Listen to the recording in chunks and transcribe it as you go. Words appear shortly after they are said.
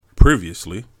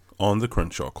Previously on the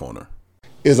Crenshaw Corner.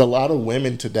 Is a lot of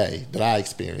women today that I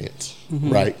experience,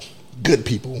 right? Good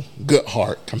people, good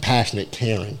heart, compassionate,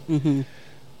 caring.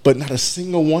 But not a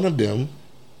single one of them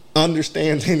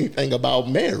understands anything about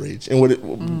marriage and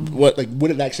what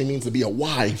it actually means to be a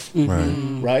wife,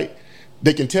 right?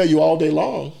 They can tell you all day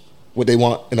long what they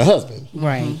want in a husband,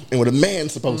 right? And what a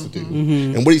man's supposed to do,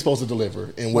 and what he's supposed to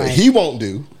deliver, and what he won't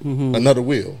do, another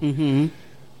will.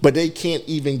 But they can't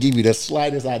even give you the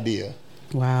slightest idea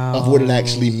of what it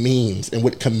actually means and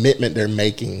what commitment they're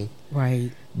making,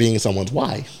 being someone's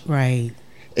wife, right?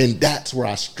 And that's where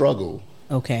I struggle,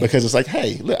 because it's like,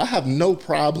 hey, look, I have no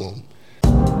problem.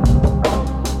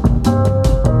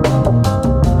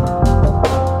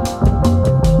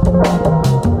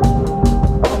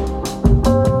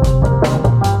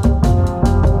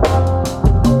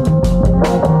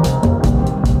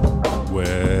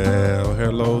 Well,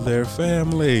 hello there,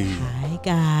 family. Hi,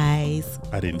 guys.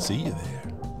 I didn't see you there.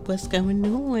 What's going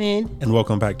on? And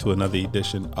welcome back to another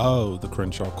edition of the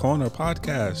Crenshaw Corner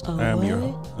Podcast. I am your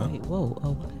Wait, whoa.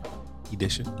 Oh, what?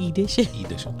 Edition. Edition.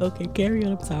 Okay, carry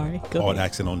on. I'm sorry. Go All ahead.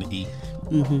 accent on the E.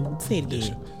 Say it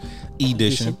Edition.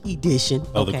 again. Edition.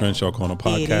 Of the Crenshaw Corner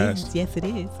Podcast. It is. Yes, it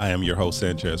is. I am your host,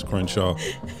 Sanchez Crenshaw.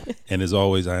 And as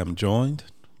always, I am joined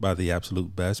by the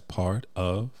absolute best part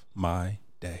of my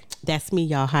day. That's me,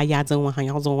 y'all. How y'all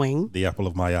doing? The apple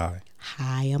of my eye.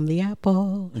 Hi, I'm the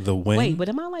apple. The wind. Wait, but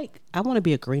am I like, I want to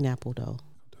be a green apple, though.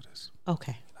 Do this.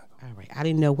 Okay. All right. I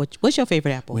didn't know what's your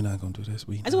favorite apple? We're not going to do this.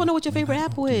 I just want to know what your favorite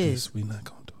apple is. We're not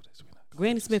going to do this.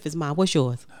 Granny Smith is mine. What's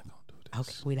yours? We're not going to do this.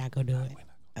 Okay, we're not going to do it.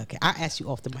 Okay, I'll ask you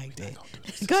off the mic then.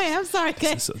 Go ahead. I'm sorry. Go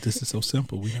ahead. This is so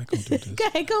simple. We're not going to do this. Go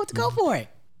ahead. Go for it.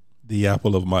 The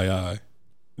apple of my eye.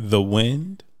 The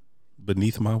wind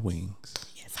beneath my wings.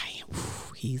 Yes, I am.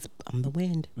 I'm the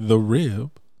wind. The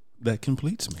rib that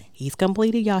completes me. He's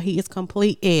completed, y'all. He is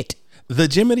completed. The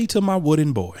Jiminy to my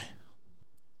wooden boy.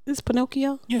 This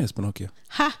Pinocchio? Yeah, it's Pinocchio.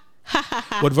 Ha.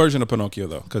 What version of Pinocchio,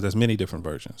 though? Because there's many different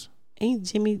versions. Ain't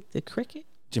Jimmy the cricket?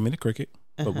 Jimmy the Cricket.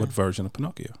 But what version of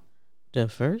Pinocchio? The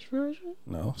first version?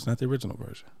 No, it's not the original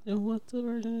version. Then what the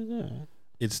version is that?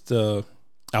 It's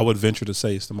I would venture to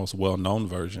say it's the most well-known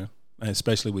version,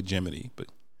 especially with Jiminy. But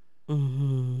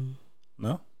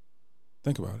no?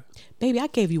 Think about it. Baby, I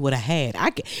gave you what I had.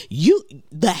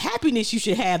 The happiness you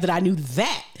should have that I knew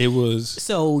that. It was.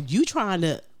 So you trying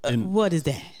to, what is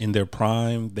that? In their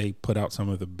prime, they put out some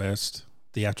of the best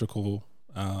theatrical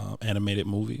animated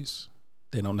movies.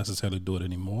 They don't necessarily do it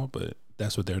anymore, but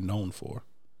that's what they're known for.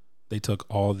 They took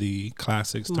all the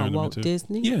classics, turned them Walt into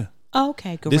Disney? Yeah.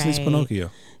 Okay, great. Disney's Pinocchio.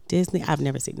 Disney, I've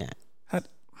never seen that.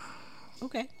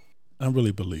 Okay. I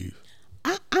really believe.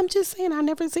 I'm just saying I've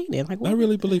never seen it. Like, I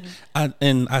really believe.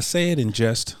 I say it in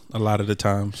jest a lot of the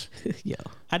times. Yo,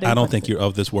 I don't think you're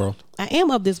of this world. I am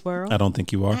of this world. I don't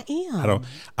think you are. I am. I don't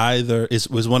either.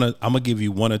 I'm gonna give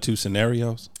you one or two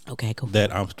scenarios. Okay, cool.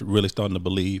 That I'm really starting to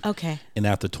believe. Okay. And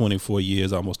after 24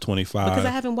 years, almost 25. Because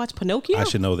I haven't watched Pinocchio? I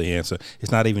should know the answer.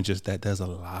 It's not even just that. There's a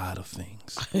lot of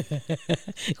things.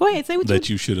 Go ahead, say what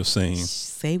you should have seen.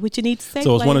 Say what you need to say.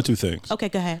 So it's one or two things. Okay,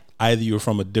 go ahead. Either you're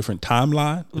from a different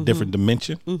timeline, a different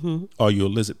dimension, or you're a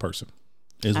lizard person.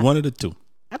 It's one of the two.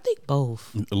 I think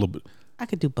both. A little bit. I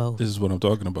could do both. This is what I'm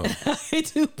talking about. I could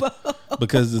do both.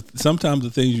 Because sometimes the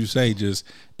things you say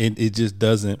it just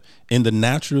doesn't, in the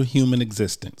natural human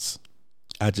existence,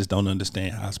 I just don't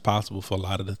understand how it's possible for a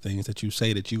lot of the things that you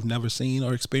say that you've never seen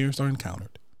or experienced or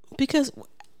encountered. Because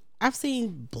I've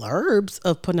seen blurbs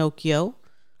of Pinocchio.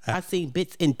 I've seen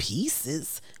bits and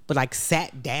pieces, but like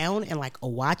sat down and like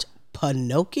watch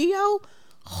Pinocchio?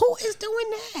 Who is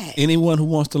doing that? Anyone who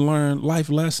wants to learn life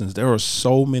lessons. There are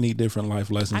so many different life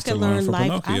lessons to learn from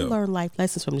Pinocchio. I learn life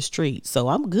lessons from the street, so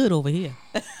I'm good over here.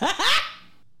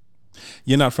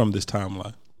 You're not from this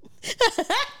timeline.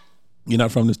 You're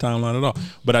not from this timeline at all.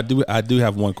 But I do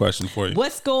have one question for you.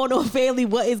 What's going on, family?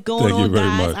 What is going on,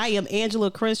 guys? I am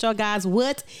Angela Crenshaw, guys.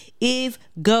 What is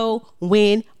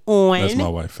going on? That's my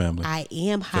wife, family. I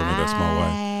am high. Family, that's my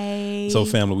wife. So,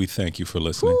 family, we thank you for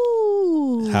listening. Ooh.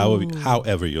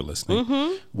 However you're listening,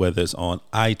 whether it's on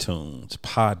iTunes,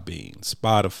 Podbean,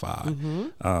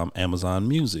 Spotify, Amazon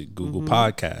Music, Google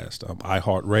Podcast,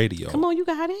 iHeartRadio. Come on, you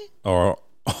got it. Or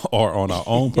on our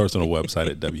own personal website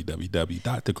at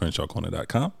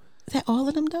www.thecrenshawcorner.com. Is that all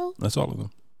of them, though? That's all of them.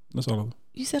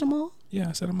 You said them all? Yeah,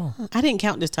 I said them all. I didn't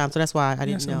count this time, so that's why I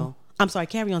didn't know. I'm sorry.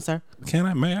 Carry on, sir. Can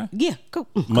I? May I? Yeah, go.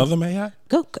 Mother, may I?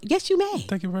 Go. Yes, you may.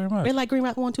 Thank you very much. Red light, green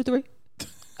light, 1, 2, 3.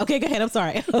 Okay, go ahead. I'm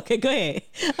sorry. Okay, go ahead.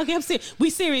 Okay, I'm serious.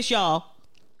 We serious, y'all.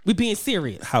 We being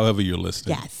serious. However you're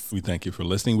listening. Yes. We thank you for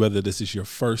listening. Whether this is your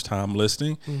first time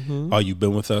listening or you've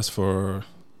been with us for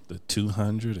the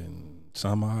 200 and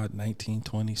some odd 19,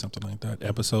 20, something like that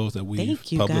episodes that we've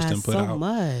Thank you published guys and put so out.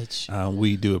 much.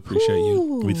 We do appreciate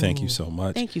you. We thank you Ooh. so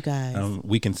much. Thank you guys.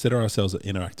 We consider ourselves an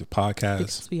interactive podcast.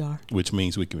 Yes, we are. Which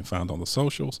means we can be found on the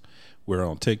socials. We're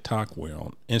on TikTok, we're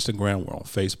on Instagram, we're on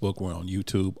Facebook, we're on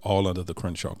YouTube, all under the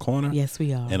Crenshaw Corner. Yes,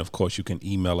 we are. And of course, you can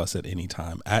email us at any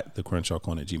time at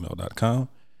thecrenshawcorner@gmail.com.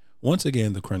 Once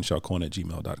again,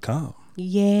 thecrenshawcorner@gmail.com.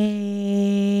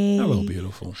 Yay. Hello,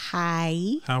 beautiful.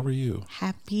 Hi. How are you?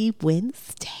 Happy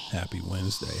Wednesday. Happy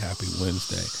Wednesday. Happy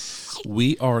Wednesday.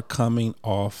 We are coming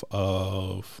off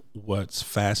of what's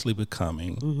fastly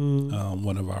becoming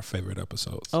one of our favorite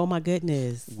episodes. Oh, my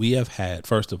goodness. We have had,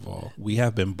 first of all, we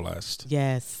have been blessed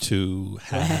Yes. to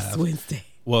have. Last Wednesday.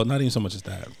 Well, not even so much as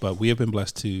that, but we have been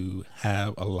blessed to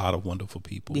have a lot of wonderful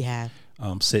people We have.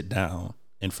 sit down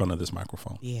in front of this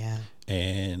microphone Yeah.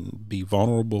 and be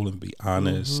vulnerable and be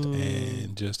honest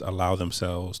and just allow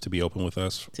themselves to be open with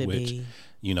us, To which, be.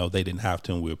 you know, they didn't have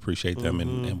to, and we appreciate them.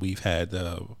 And we've had,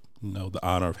 the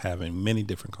honor of having many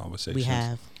different conversations. We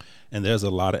have. And there's a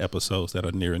lot of episodes that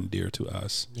are near and dear to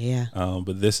us. Yeah.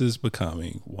 But this is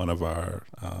becoming one of our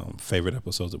favorite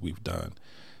episodes that we've done.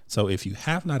 So if you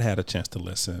have not had a chance to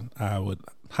listen, I would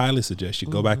highly suggest you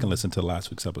go back and listen to last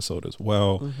week's episode as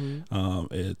well.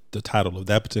 The title of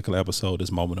that particular episode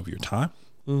is Moment of Your Time,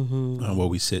 where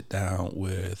we sit down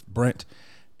with Brent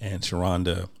and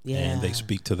Sharonda, and they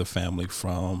speak to the family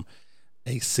from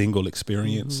a single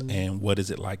experience and what is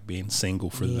it like being single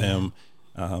for them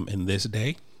in this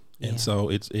day. And so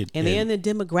they're in the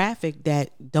demographic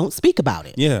that don't speak about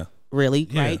it. Yeah. Really,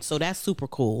 Yeah. right? So that's super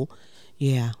cool.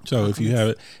 Yeah. So if you have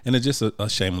it, and it's just a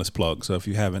shameless plug. So if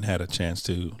you haven't had a chance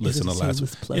to listen to last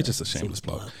week, it's just a shameless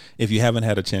plug. If you haven't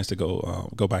had a chance to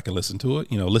go back and listen to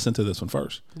it, listen to this one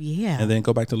first. Yeah. And then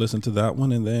go back to listen to that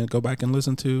one, and then go back and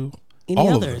listen to Any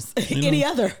all others? of them, Any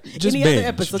other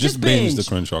episode? Just binge the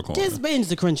Crenshaw Corner. Just binge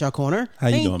the Crenshaw Corner. How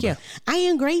you Thank doing, you. man? I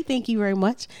am great. Thank you very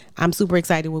much. I'm super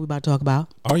excited what we're about to talk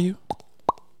about. Are you?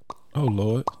 Oh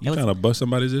Lord, you trying to bust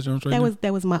somebody's insurance right now?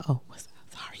 That was my sorry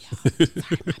y'all.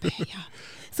 Sorry, my bad, y'all.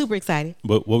 Super excited.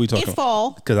 But what we talking? It's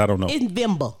fall. Because I don't know. It's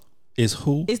November. It's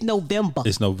who? It's November.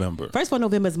 It's November. First of all,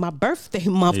 November is my birthday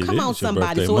month. It Come is on, your somebody.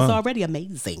 birthday So month. it's already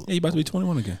amazing. Yeah, you about to be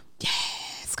 21 again.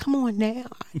 Yes, come on now.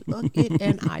 I look it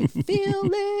and I feel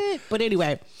it. But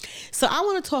anyway, so I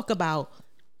want to talk about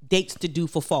dates to do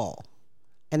for fall.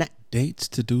 And Dates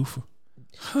to do for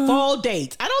fall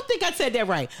dates. I don't think I said that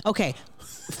right. Okay.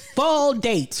 Fall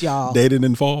dates, y'all. dating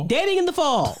in fall. Dating in the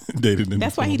fall. Dating in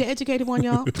That's the why fall. he the educated one,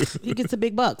 y'all. He gets the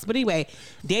big bucks. But anyway,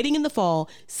 dating in the fall,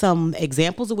 some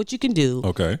examples of what you can do.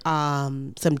 Okay.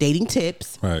 Some dating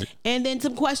tips. Right. And then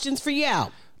some questions for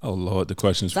y'all. Oh Lord, the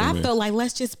questions So for I me. feel like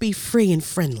let's just be free and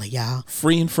friendly, y'all.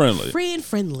 Free and friendly. Free and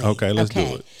friendly. Okay, let's do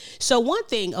it. So one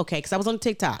thing, because I was on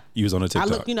TikTok. You was on a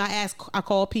TikTok. I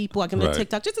call people, I can Right. on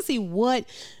TikTok just to see what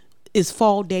is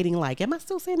fall dating like. Am I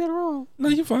still saying that wrong? No,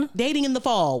 you're fine. Dating in the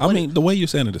fall. I mean, the way you're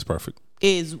saying it is perfect.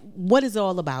 What is it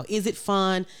all about? Is it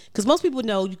fun? Because most people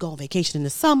know you go on vacation in the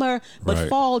summer, but Right.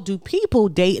 fall, do people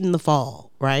date in the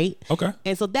fall, right? Okay.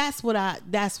 And so that's what I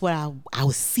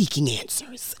was seeking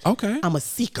answers. Okay. I'm a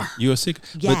seeker. You're a seeker.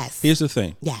 Yes. But here's the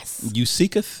thing. Yes. You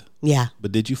seeketh, Yeah.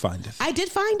 but did you find it? I did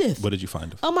find it. What did you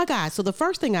find it? Oh my God. So the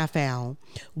first thing I found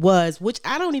was, which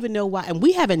I don't even know why, and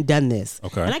we haven't done this.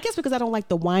 Okay. And I guess because I don't like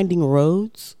the winding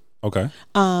roads. Okay.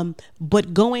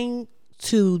 But going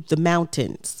to the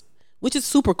mountains, which is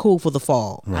super cool for the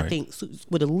fall. I Right. think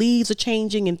where the leaves are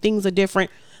changing and things are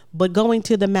different. But going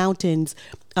to the mountains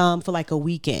for like a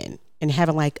weekend and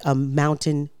having like a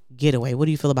mountain getaway. What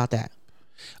do you feel about that?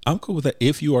 I'm cool with that.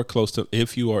 If you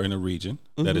are in a region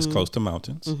that is close to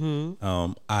mountains,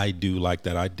 I do like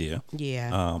that idea.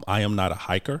 Yeah. I am not a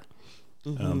hiker.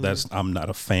 I'm not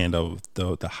a fan of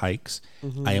the hikes.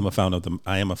 I am a fan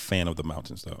of the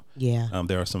mountains though. Yeah.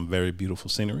 There are some very beautiful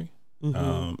scenery in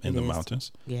the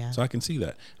mountains. Yeah. So I can see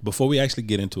that. Before we actually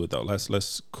get into it though,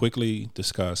 let's quickly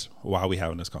discuss why we're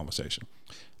having this conversation.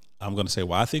 I'm going to say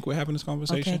why I think we're having this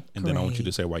conversation, Okay, and then I want you great.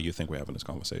 to say why you think we're having this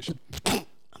conversation. I'm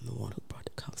the one who brought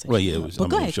the conversation. Well, yeah, up. But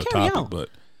go ahead, it's your carry topic, on. but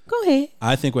Go ahead.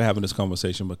 I think we're having this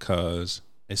conversation because,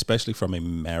 especially from a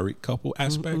married couple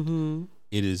aspect,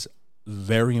 it is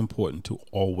very important to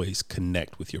always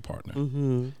connect with your partner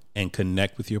and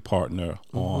connect with your partner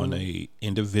on a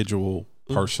individual,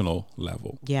 personal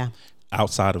level. Yeah.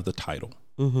 Outside of the title,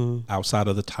 outside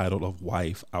of the title of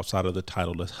wife, outside of the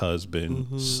title of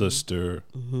husband, sister,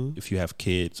 if you have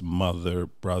kids, mother,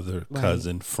 brother,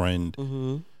 cousin,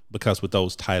 friend. Because with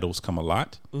those titles come a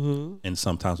lot. And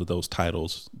sometimes with those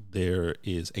titles, there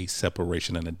is a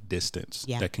separation and a distance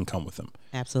Yeah. that can come with them.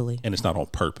 Absolutely. And it's not on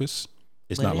purpose.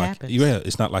 It's But not it like happens.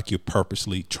 it's not like you're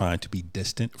purposely trying to be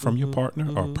distant from your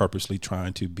partner or purposely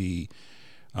trying to be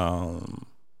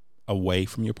away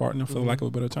from your partner, for lack of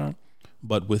a better term.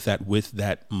 But with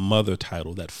that mother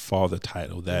title, that father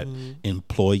title, that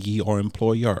employee or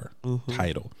employer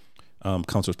title,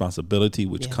 comes responsibility,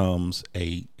 which comes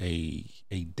a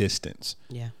distance.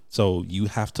 Yeah. So you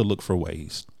have to look for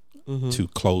ways to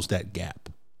close that gap.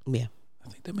 Yeah. I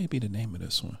think that may be the name of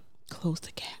this one. Close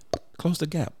the gap. Close the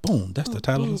gap. Boom. That's the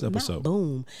title of this episode.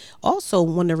 Boom. Also,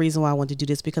 one of the reasons why I want to do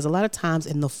this, because a lot of times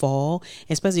in the fall,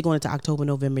 especially going into October,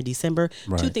 November, December,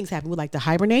 two things happen. We like to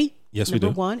hibernate. Yes, number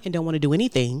we do. one, and don't want to do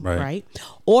anything. Right. Right.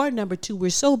 Or number two, we're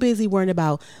so busy worrying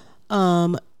about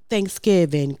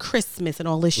Thanksgiving, Christmas, and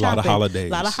all this shopping. A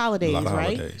lot of holidays, right?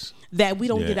 holidays. That we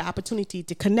don't get an opportunity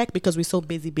to connect because we're so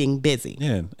busy being busy.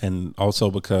 Yeah, and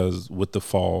also because with the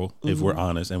fall, if we're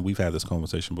honest, and we've had this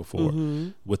conversation before,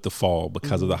 with the fall,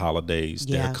 because of the holidays,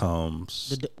 there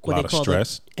comes a lot of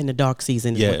stress. In the dark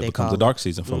season, is Yeah, what they it becomes call a dark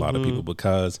season for a lot of people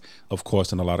because, of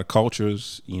course, in a lot of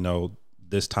cultures,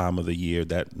 this time of the year,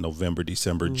 that November,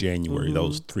 December, January,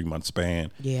 those 3 month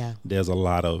span, there's a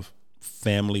lot of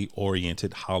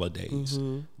family-oriented holidays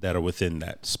that are within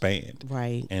that span.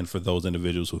 Right. And for those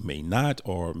individuals who may not,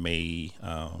 or may,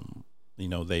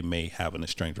 they may have an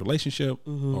estranged relationship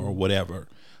or whatever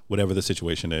the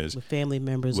situation is. With family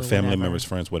members,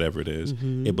 friends, whatever it is,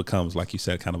 it becomes, like you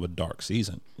said, kind of a dark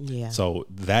season. Yeah. So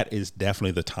that is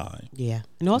definitely the time. Yeah.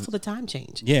 And also the time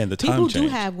change. Yeah, and the time change. People do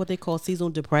have what they call seasonal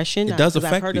depression. It does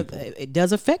affect people. It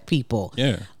does affect people.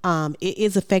 Yeah. It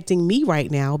is affecting me right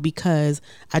now because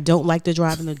I don't like to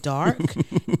drive in the dark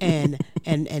and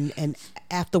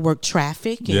after work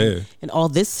traffic and all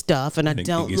this stuff, and I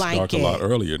don't it gets like dark it. a lot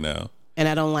earlier now. And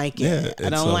I don't like it. Yeah, I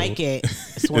don't like it.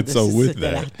 And so with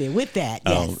that, out there. With that,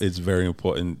 yes. It's very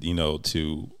important,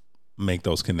 to make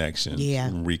those connections,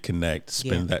 reconnect,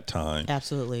 spend that time.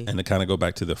 Absolutely. And to kind of go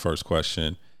back to the first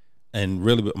question, and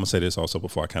really, I'm gonna say this also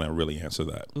before I kind of really answer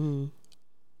that.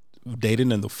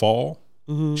 Dating in the fall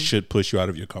should push you out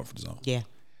of your comfort zone. Yeah.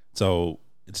 So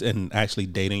and actually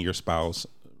dating your spouse,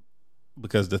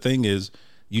 because the thing is,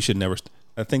 you should never.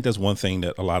 I think that's one thing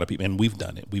that a lot of people, and we've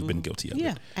done it. We've been guilty of it.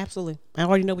 Yeah, absolutely. I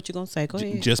already know what you're gonna say. Go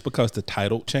ahead. Just because the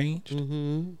title changed,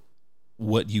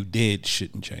 what you did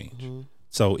shouldn't change.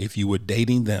 So if you were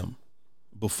dating them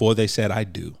before they said I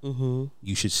do,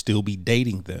 you should still be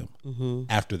dating them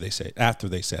after they said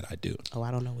I do. Oh,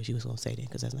 I don't know what you was gonna say then,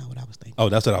 because that's not what I was thinking. Oh,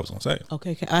 that's what I was gonna say.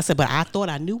 Okay. I said, but I thought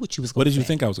I knew what you was gonna say. What did you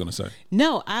think I was gonna say?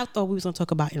 No, I thought we was gonna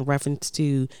talk about in reference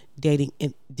to dating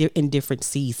in different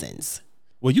seasons.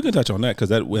 Well, you can touch on that because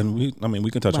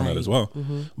we can touch on that as well.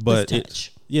 But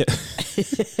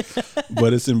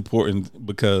but it's important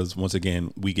because once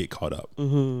again we get caught up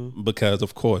because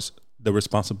of course the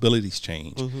responsibilities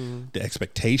change, the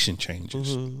expectation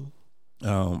changes,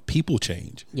 people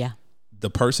change. Yeah, the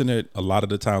person that a lot of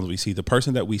the times we see, the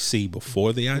person that we see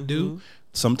before the I do,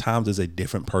 sometimes is a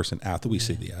different person after we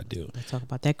see the I do. Let's talk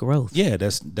about that growth. Yeah,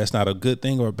 that's not a good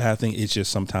thing or a bad thing. It's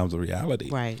just sometimes a reality.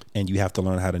 Right. And you have to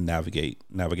learn how to navigate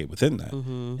within that.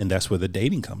 And that's where the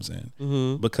dating comes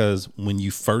in. Because when you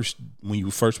first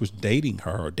was dating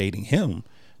her or dating him,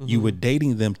 you were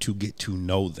dating them to get to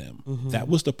know them. That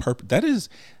was the purpose. That is,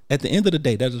 at the end of the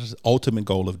day, that is the ultimate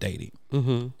goal of dating.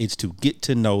 It's to get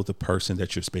to know the person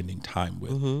that you're spending time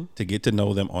with, to get to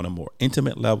know them on a more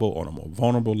intimate level, on a more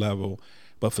vulnerable level.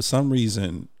 But for some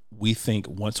reason, we think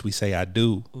once we say I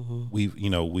do,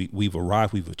 we've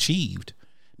arrived, we've achieved.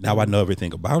 Now I know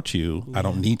everything about you. I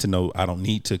don't need to know. I don't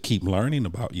need to keep learning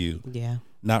about you. Yeah.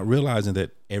 Not realizing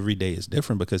that every day is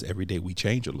different because every day we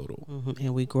change a little.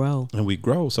 And we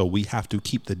grow. So we have to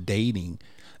keep the dating.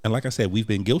 And like I said, we've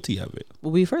been guilty of it.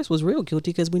 Well, we first was real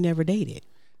guilty because we never dated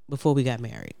before we got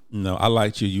married. No, I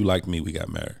liked you. You liked me. We got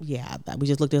married. Yeah. We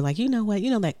just looked at it like, you know what? You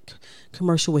know that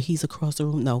commercial where he's across the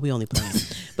room? No, we only playing.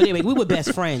 But anyway, we were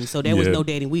best friends. So there was no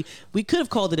dating. We could have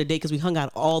called it a date because we hung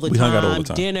out all the time.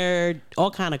 Dinner,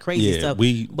 all kind of crazy stuff.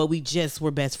 But we just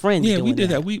were best friends. Yeah, we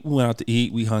did that. We went out to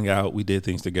eat. We hung out. We did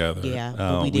things together. Yeah,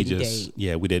 but we didn't date.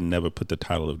 Yeah, we didn't never put the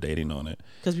title of dating on it.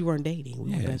 Because we weren't dating.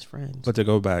 We were best friends. But to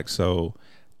go back, so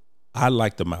I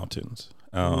like the mountains.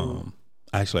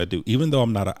 Actually, I do. Even though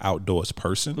I'm not an outdoors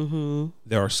person,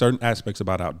 there are certain aspects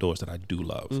about outdoors that I do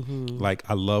love. Like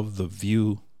I love the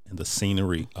view and the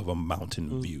scenery of a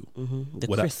mountain view. The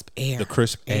crisp air. The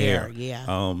crisp air.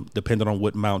 Yeah. Depending on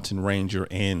what mountain range you're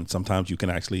in, sometimes you can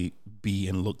actually be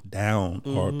and look down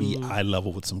or be eye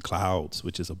level with some clouds,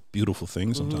 which is a beautiful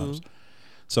thing sometimes.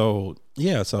 So,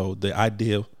 yeah. So the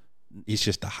idea It's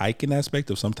just the hiking aspect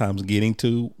of sometimes getting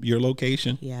to your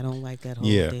location. Yeah, I don't like that whole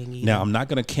thing either. Now, I'm not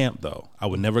going to camp, though. I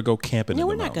would never go camping in the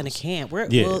mountains. We're not going to camp.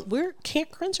 We're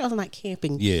Camp Crenshaw's not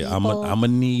camping. Yeah, I'm going to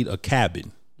need a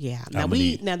cabin. Yeah. Now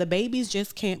the babies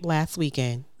just camped last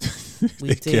weekend.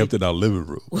 They camped in our living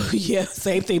room. Yeah,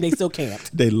 same thing. They still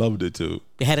camped. They loved it, too.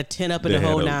 They had a tent up in the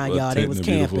whole nine, y'all. They was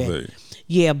camping.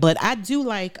 Yeah, but I do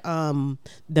like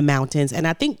the mountains. And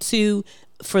I think, too,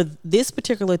 for this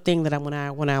particular thing that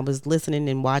when I was listening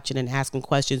and watching and asking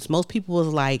questions, most people was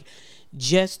like,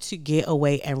 just to get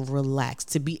away and relax,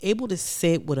 to be able to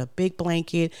sit with a big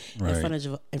blanket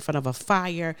in front of a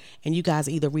fire, and you guys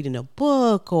either reading a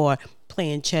book or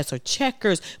playing chess or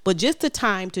checkers, but just the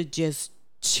time to just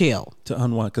chill, to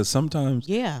unwind. Because sometimes,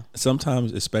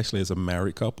 especially as a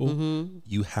married couple,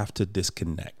 you have to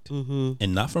disconnect,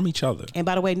 and not from each other. And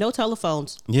by the way, no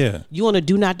telephones. Yeah, you want to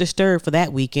do not disturb for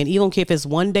that weekend. You don't care if it's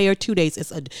 1 day or 2 days.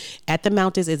 It's at the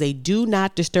mountains is a do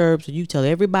not disturb. So you tell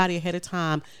everybody ahead of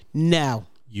time. No,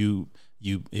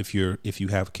 if you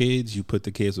have kids, you put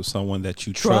the kids with someone that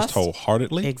you trust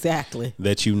wholeheartedly. Exactly.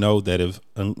 That you know that if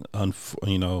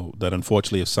that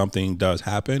unfortunately if something does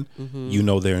happen, you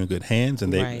know they're in good hands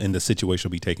and and the situation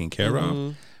will be taken care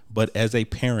of. But as a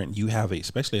parent, you have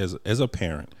especially as a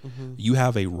parent, you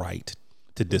have a right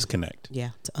to disconnect.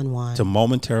 Yeah, to unwind. To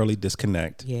momentarily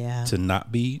disconnect. Yeah. To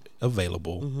not be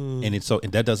available. And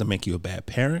and that doesn't make you a bad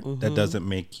parent. That doesn't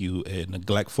make you a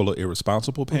neglectful or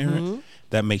irresponsible parent.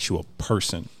 That makes you a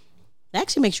person. It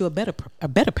actually makes you a better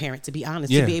parent, to be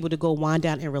honest, to be able to go wind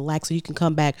down and relax so you can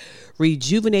come back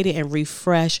rejuvenated and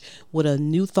refreshed with a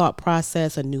new thought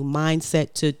process, a new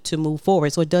mindset to move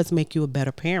forward. So it does make you a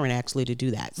better parent, actually, to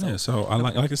do that. So I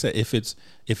like I said, if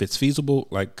it's feasible,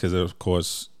 like, because of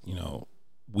course,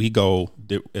 we go,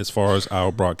 as far as our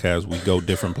broadcast, we go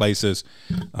different places.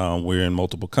 We're in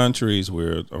multiple countries.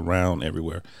 We're around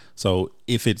everywhere. So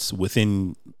if it's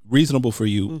within reasonable for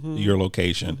you, your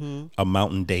location, a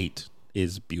mountain date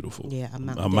is beautiful. Yeah,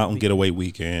 a mountain getaway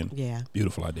weekend. Yeah,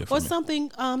 beautiful idea for me. Or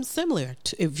something similar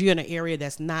to, if you're in an area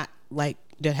that's not like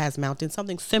that has mountains,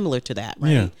 something similar to that,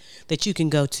 right? Yeah. That you can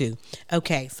go to.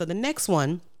 Okay, so the next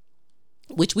one,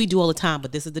 which we do all the time,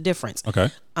 but this is the difference. Okay.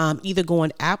 Either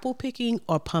going apple picking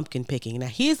or pumpkin picking. Now,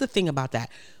 here's the thing about that.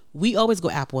 We always go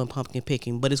apple and pumpkin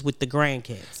picking, but it's with the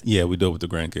grandkids. Yeah, we do it with the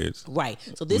grandkids. Right.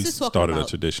 So this is talking started about, a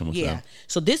tradition with them.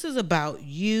 So this is about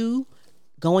you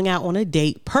going out on a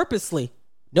date purposely.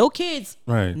 No kids.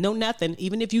 Right. No nothing.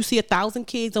 Even if you see 1,000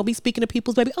 kids, don't be speaking to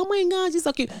people's baby. Oh my God, she's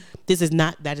so cute. That is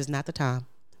not the time.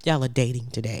 Y'all are dating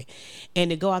today. And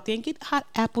to go out there and get hot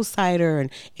apple cider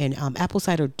and apple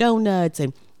cider donuts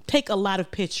and take a lot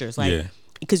of pictures.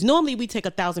 Because normally we take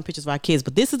 1,000 pictures of our kids,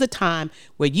 but this is the time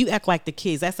where you act like the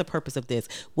kids. That's the purpose of this.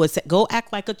 Go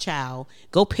act like a child.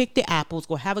 Go pick the apples.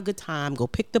 Go have a good time. Go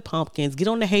pick the pumpkins. Get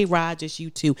on the hayride, just you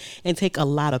two, and take a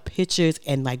lot of pictures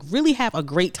and really have a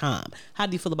great time. How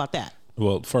do you feel about that?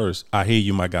 Well, first, I hear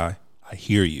you, my guy. I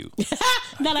hear you.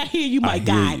 Not I hear you, my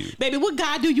guy. Baby, what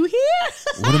guy do you hear?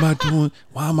 What am I doing?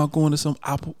 Why am I going to some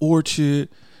apple orchard?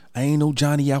 I ain't no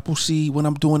Johnny Appleseed when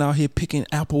I'm doing out here picking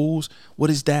apples. What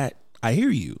is that? I hear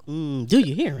you. Do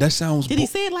you hear it? That sounds. Did he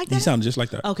say it like that? He sounded just like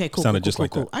that. Okay, cool. Sounded cool, just cool,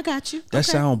 like cool. that. I got you. That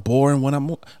sound boring when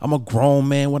I'm a grown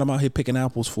man when I'm out here picking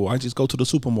apples for. I just go to the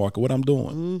supermarket. What I'm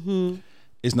doing.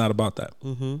 It's not about that.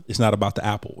 It's not about the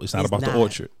apple. It's not about the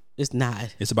orchard. It's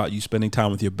not. It's about you spending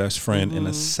time with your best friend in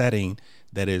a setting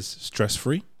that is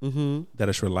stress-free, that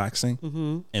is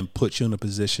relaxing, and puts you in a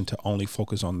position to only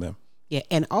focus on them. Yeah,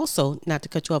 and also, not to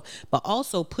cut you off, but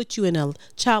also put you in a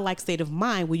childlike state of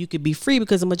mind where you could be free,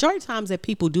 because the majority of times that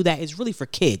people do that is really for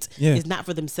kids. Yeah. It's not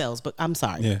for themselves. But I'm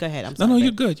sorry. Yeah. Go ahead. I'm sorry. No,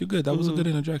 you're good. You're good. That was a good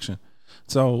interjection.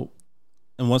 So,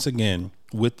 and once again,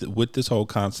 with this whole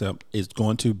concept, it's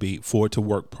going to be, for it to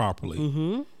work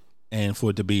properly and for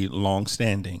it to be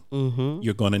long-standing,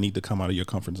 you're going to need to come out of your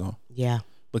comfort zone. Yeah.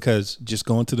 Because just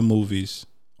going to the movies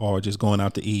or just going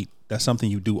out to eat, that's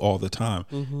something you do all the time.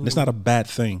 And it's not a bad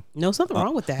thing. No, something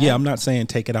wrong with that. Yeah, I'm not saying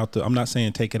take it out the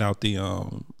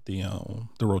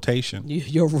rotation.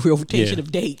 Your rotation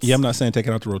of dates. Yeah, I'm not saying take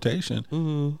it out the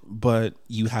rotation. But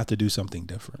you have to do something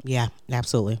different. Yeah,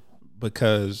 absolutely.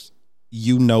 Because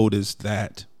you notice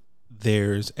that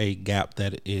there's a gap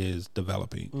that is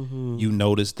developing. You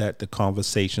notice that the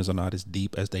conversations are not as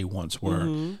deep as they once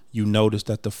were. You notice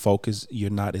that the focus,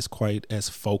 you're not as quite as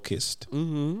focused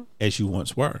as you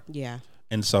once were. Yeah.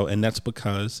 And that's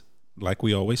because, like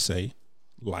we always say,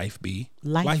 life be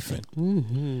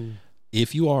lifing.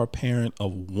 If you are a parent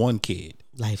of one kid,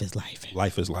 life is life.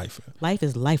 Life is life. Life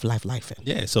is life.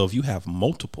 Yeah. So if you have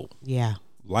multiple,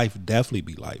 life definitely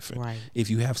be lifing. Right. If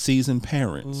you have seasoned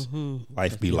parents,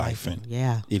 life be lifing.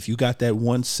 Yeah. If you got that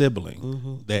one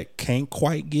sibling that can't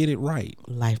quite get it right,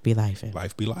 Life be lifing.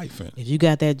 life be lifing. If you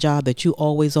got that job that you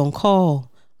always on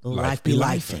call, life be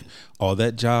lifing. Or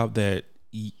that job that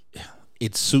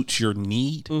it suits your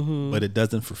need, but it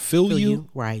doesn't fulfill you.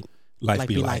 Right. Life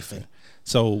be lifing.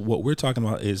 So what we're talking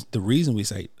about is the reason we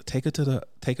say take an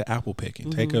apple picking,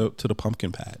 take her to the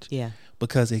pumpkin patch. Yeah.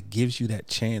 Because it gives you that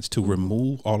chance to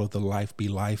remove all of the life be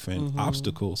life and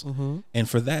obstacles. And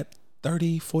for that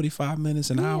 30, 45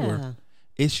 minutes, an hour,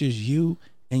 it's just you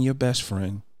and your best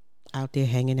friend out there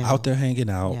hanging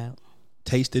out. Yeah.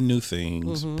 Tasting new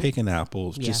things, picking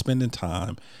apples, just spending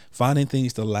time, finding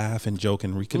things to laugh and joke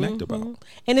and reconnect about.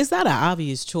 And it's not an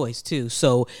obvious choice too.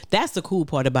 So that's the cool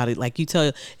part about it. Like you tell,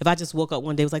 if I just woke up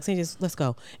one day, it was like, Sandy, let's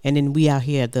go. And then we out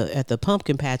here at the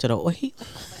pumpkin patch in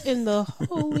the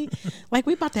holy, like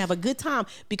we about to have a good time.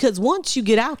 Because once you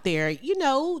get out there,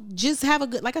 just have a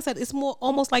good, like I said, it's more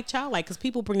almost like childlike because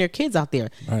people bring their kids out there.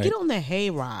 Right. Get on the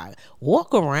hayride,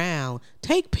 walk around,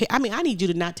 I need you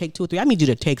to not take 2 or 3. I need you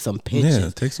to take some pictures. Yeah,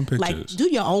 take some pictures. Like do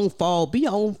your own fall, be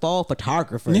your own fall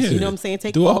photographer. Yeah. You know what I'm saying?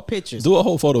 Take all pictures. Do a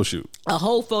whole photo shoot. A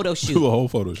whole photo shoot. Do a whole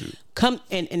photo shoot. Come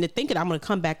and the thinking I'm going to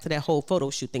come back to that whole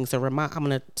photo shoot thing. So I'm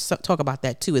going to talk about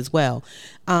that too as well.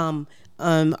 I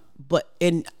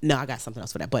got something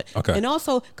else for that. But okay. And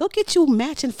also go get you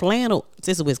matching flannel.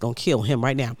 This is what's gonna kill him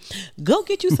right now. Go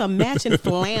get you some matching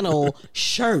flannel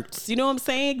shirts. You know what I'm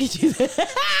saying? Get you.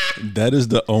 That is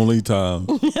the only time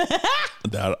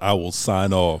that I will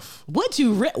sign off. What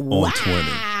you on 20?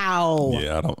 Wow.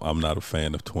 Yeah, I'm not a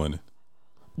fan of 20.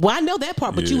 Well, I know that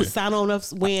part, but you would sign on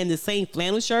us wearing the same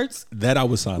flannel shirts. That I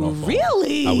would sign off.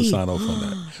 Really? I would sign off on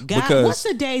that. God, because what's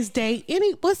today's date?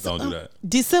 Don't do that.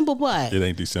 December what? It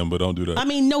ain't December. Don't do that. I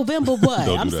mean November what?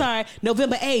 Don't do I'm that. sorry,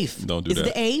 November 8th. Don't do Is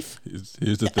that. Is it the 8th?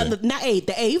 Here's the thing. Not 8th.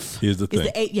 The 8th. Here's the thing. Is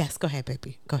the 8th? Yes. Go ahead,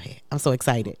 baby. Go ahead. I'm so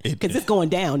excited because it's going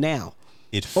down now.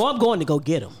 I'm going to go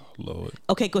get them. Lord.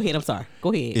 Okay, go ahead. I'm sorry.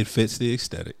 Go ahead. It fits the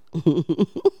aesthetic,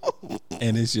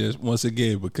 and it's just once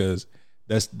again because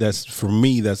that's for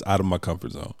me that's out of my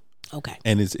comfort zone. Okay.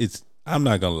 And it's I'm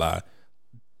not gonna lie,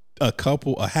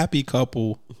 a happy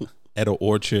couple at an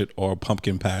orchard or a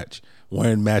pumpkin patch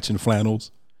wearing matching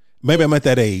flannels. Maybe I'm at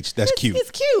that age. That's cute.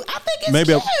 It's cute. I think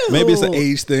it's cute. Maybe it's an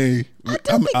age thing. I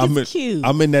do think it's cute.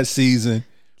 I'm in that season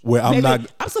where I'm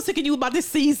so sick of you about this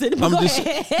season. No, but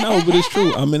it's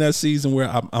true. I'm in that season where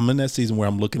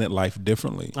I'm looking at life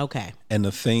differently. Okay. And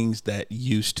the things that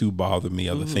used to bother me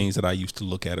are the things that I used to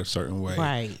look at a certain way.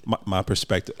 Right. My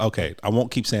perspective. Okay, I won't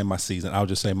keep saying my season. I'll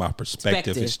just say my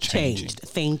perspective is changing.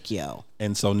 Thank you.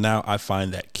 And so now I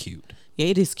find that cute. Yeah,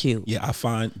 it is cute. Yeah, I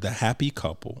find the happy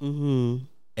couple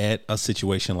at a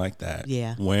situation like that.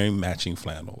 Yeah. Wearing matching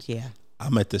flannels. Yeah.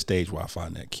 I'm at the stage where I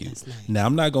find that cute. That's nice. Now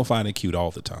I'm not gonna find it cute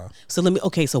all the time. So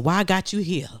so why I got you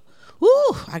here? Woo!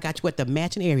 I got you at the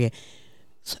matching area.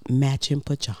 Matching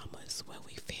pajamas. What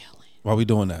we feeling? Why are we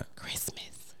doing that? Christmas.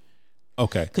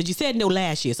 Okay. Because you said no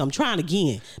last year, so I'm trying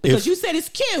again. Because you said it's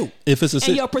cute. If it's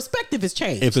and your perspective has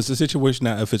changed. If it's a situation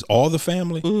now, if it's all the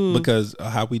family, because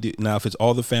how we do now, if it's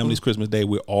all the family's Christmas Day,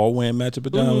 we're all wearing matching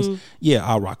pajamas. Yeah,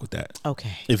 I'll rock with that.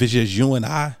 Okay. If it's just you and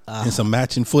I in some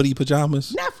matching footy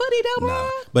pajamas, not footy though, bro.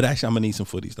 But actually, I'm gonna need some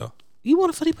footies though. You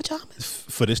want a footy pajamas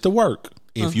for this to work?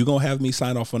 If you're gonna have me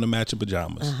sign off on the matching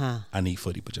pajamas, I need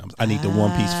footy pajamas. I need the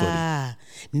one piece footy.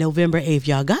 November 8th,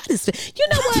 y'all. God is. You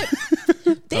know what?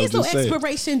 There's no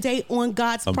expiration date on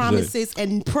God's promises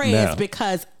and prayers now,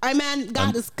 because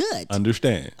God is good.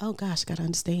 Understand? Oh gosh, gotta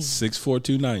understand.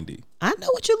 64290. I know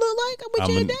what you look like. I'm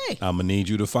with you today. I'm gonna need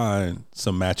you to find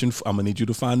some matching. I'm gonna need you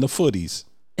to find the footies.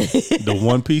 The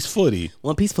one piece footy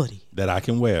that I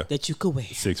can wear, that you could wear.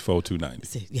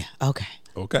 64290. Yeah. Okay.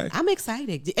 I'm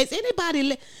excited. Is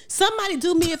anybody? Somebody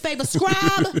do me a favor.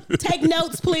 Scribe. Take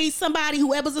notes, please. Somebody,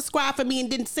 whoever's a scribe for me and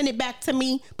didn't send it back to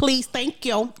me, please. Thank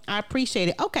you. I appreciate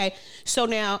it. Okay. So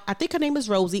now I think her name is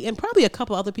Rosie, and probably a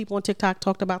couple other people on TikTok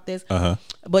talked about this.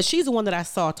 But she's the one that I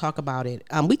saw talk about it.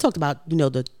 We talked about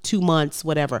the 2 months,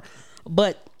 whatever.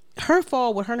 But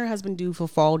what her and her husband do for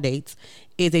fall dates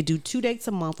is they do 2 dates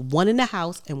a month, one in the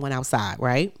house and one outside,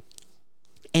 right?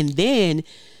 And then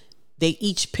they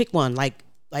each pick one, like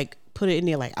put it in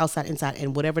there, like outside, inside,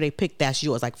 and whatever they pick, that's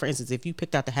yours. Like for instance, if you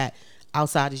picked out the hat,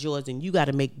 outside is yours, and you got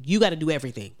to do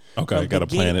everything. Okay, got to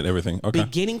plan it, everything. Okay,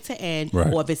 beginning to end.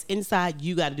 Right. Or if it's inside,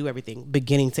 you got to do everything,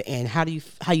 beginning to end. How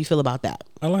you feel about that?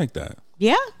 I like that.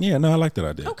 Yeah. Yeah. No, I like that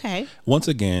idea. Okay. Once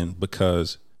again,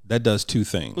 because that does two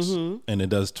things, and it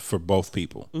does for both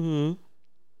people.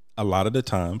 A lot of the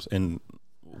times, and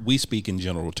we speak in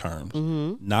general terms,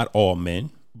 not all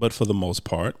men, but for the most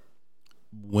part,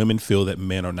 women feel that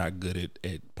men are not good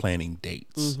at planning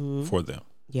dates for them.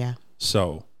 Yeah.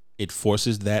 So it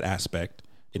forces that aspect.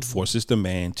 It forces the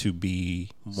man to be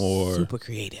more super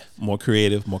creative, more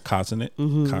cognizant.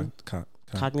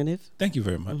 cognitive. Thank you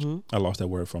very much. I lost that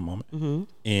word for a moment.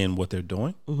 In what they're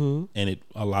doing, and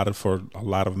for a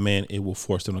lot of men, it will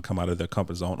force them to come out of their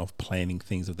comfort zone of planning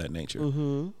things of that nature.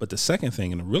 But the second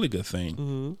thing, and a really good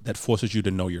thing, that forces you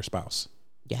to know your spouse.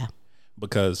 Yeah,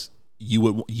 because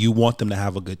you want them to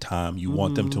have a good time. You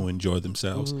want them to enjoy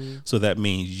themselves. So that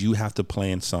means you have to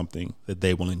plan something that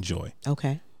they will enjoy.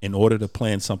 Okay. In order to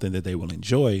plan something that they will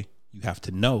enjoy, you have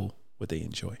to know what they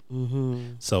enjoy.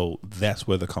 So that's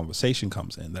where the conversation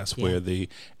comes in. That's where the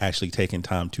actually taking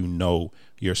time to know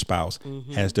your spouse.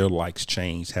 Has their likes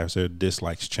changed? Has their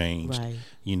dislikes changed? Right.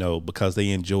 You know, because they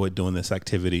enjoyed doing this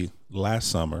activity last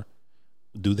summer,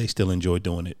 do they still enjoy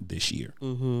doing it this year?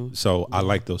 So I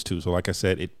like those two. So like I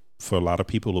said, for a lot of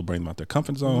people, it'll bring them out their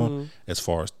comfort zone as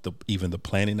far as even the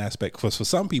planning aspect. For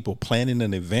some people, planning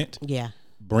an event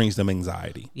brings them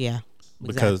anxiety. Yeah.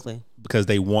 Because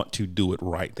they want to do it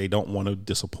right. They don't want to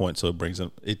disappoint. So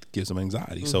it gives them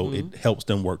anxiety. So it helps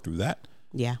them work through that.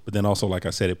 Yeah. But then also, like I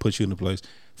said, it puts you in a place.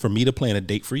 For me to plan a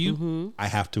date for you, I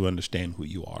have to understand who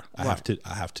you are. I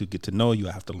have to get to know you.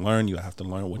 I have to learn you. I have to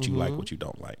learn what you like, what you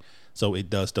don't like. So it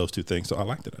does those two things. So I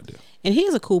like that idea. And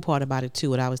here's a cool part about it too.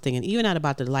 What I was thinking, even not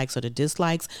about the likes or the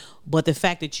dislikes, but the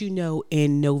fact that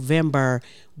in November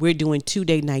we're doing 2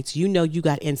 date nights. You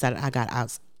got inside, I got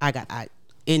out.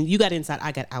 And you got inside,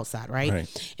 I got outside,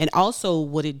 right? And also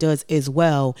what it does as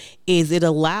well is it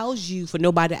allows you for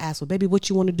nobody to ask, well, baby, what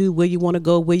you want to do, where you want to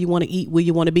go, where you want to eat, where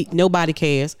you want to be. Nobody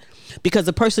cares, because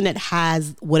the person that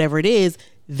has whatever it is,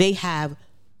 they have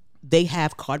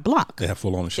carte blanche. They have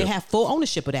full ownership. They have full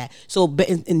ownership of that. So,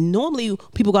 and normally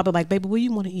people go up and like, baby, where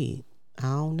you want to eat? I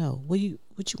don't know. What you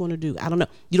want to do? I don't know.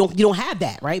 You don't have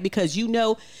that, right? Because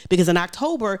because in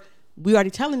October, we already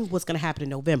telling what's going to happen in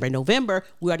November. In November,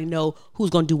 we already know who's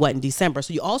going to do what in December.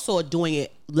 So you also are doing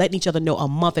it, letting each other know a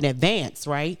month in advance,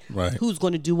 right? Right. Who's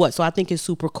going to do what. So I think it's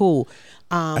super cool.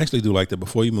 I actually do like that.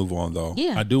 Before you move on, though,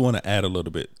 I do want to add a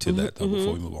little bit to that, though,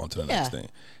 before we move on to the next thing.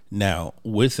 Now,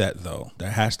 with that, though,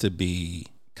 there has to be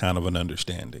kind of an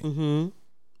understanding.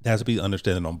 There has to be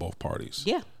understanding on both parties.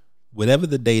 Yeah. Whatever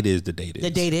the date is, the date is.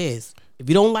 The date is. If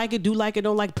you don't like it, do like it,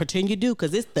 don't like it, pretend you do,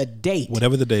 because it's the date.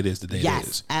 Whatever the date is, the date is.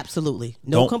 Yes, absolutely.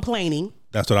 No complaining.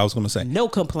 That's what I was going to say. No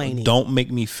complaining. Don't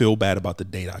make me feel bad about the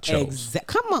date I chose.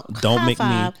 Come on. Don't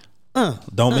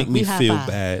make me feel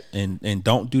bad, and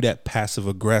don't do that passive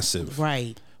aggressive.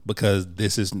 Right. Because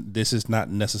this is not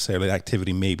necessarily the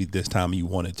activity maybe this time you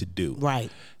wanted to do.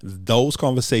 Right. Those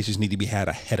conversations need to be had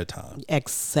ahead of time.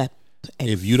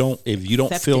 If you don't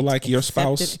feel like your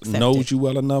spouse knows you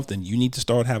well enough, then you need to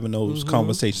start having those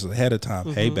conversations ahead of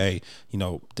time. Hey, babe,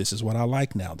 this is what I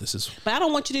like now. But I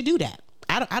don't want you to do that.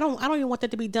 I don't even want that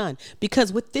to be done,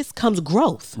 because with this comes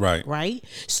growth. Right. Right.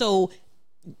 So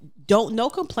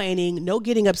no complaining, no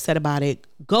getting upset about it.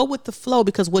 Go with the flow,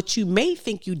 because what you may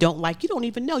think you don't like, you don't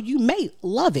even know. You may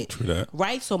love it. True that.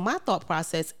 Right. So my thought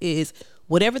process is,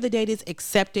 whatever the date is,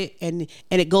 accept it, and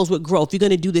it goes with growth. You're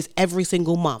going to do this every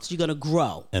single month. So you're going to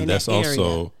grow. And that's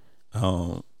also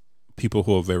people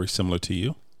who are very similar to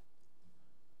you.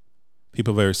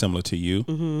 People very similar to you.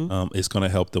 It's going to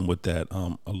help them with that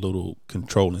a little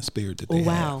controlling spirit that they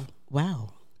have.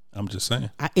 Wow. I'm just saying.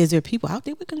 Is there people out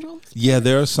there with controlling spirit? Yeah,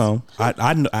 there are some.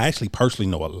 I actually personally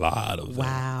know a lot of them.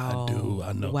 Wow. I do.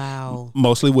 I know. Wow.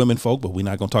 Mostly women folk, but we're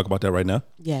not going to talk about that right now.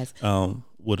 Yes.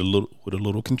 With a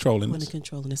little controlling. With a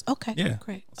controllingness. Okay. Yeah.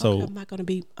 Great. So I'm not going to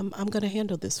be. I'm going to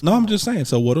handle this. No, I'm just saying.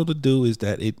 So what it'll do is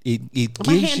that it gives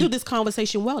I handle this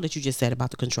conversation well that you just said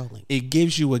about the controlling. It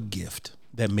gives you a gift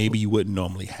that maybe you wouldn't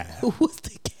normally have. What's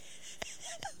the gift?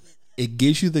 It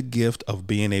gives you the gift of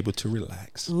being able to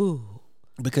relax. Ooh.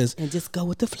 And just go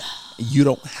with the flow. You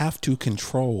don't have to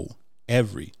control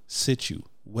every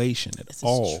situation at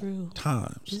all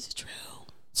times. This is true.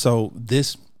 So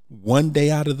this one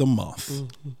day out of the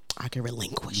month, I can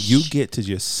relinquish. You get to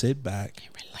just sit back,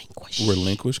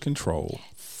 relinquish control,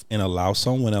 and allow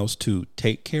someone else to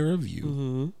take care of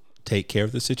you, take care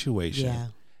of the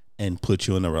situation, and put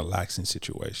you in a relaxing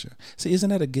situation. See, isn't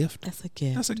that a gift? That's a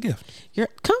gift. That's a gift. You're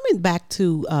coming back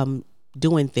to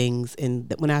doing things,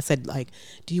 and when I said, like,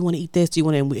 do you want to eat this, do you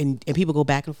want to, and people go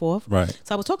back and forth, right?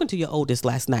 So I was talking to your oldest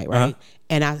last night, right?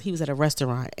 And he was at a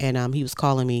restaurant, and he was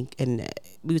calling me, and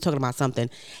we were talking about something,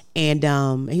 and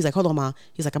he's like, hold on, Ma.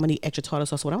 He's like, I'm gonna need extra tartar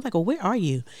sauce. And I was like, well, where are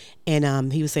you?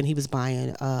 And he was saying he was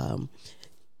buying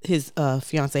his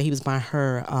fiance, he was buying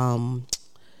her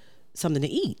something to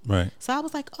eat. Right. So I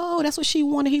was like, oh, that's what she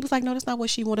wanted. He was like, no, that's not what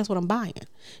she wanted. That's what I'm buying.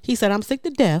 He said, I'm sick to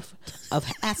death of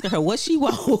asking her what she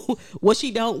want, what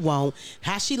she don't want,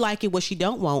 how she like it, what she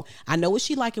don't want. I know what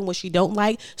she like and what she don't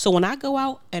like. So when I go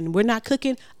out and we're not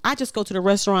cooking, I just go to the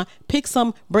restaurant, pick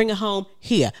some, bring it home.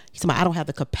 Here. He said, I don't have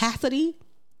the capacity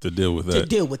to deal with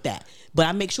that. But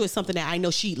I make sure it's something that I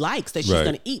know she likes, that she's Right.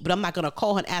 going to eat. But I'm not going to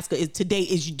call her and ask her,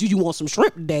 do you want some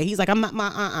shrimp today? He's like, I'm not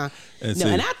And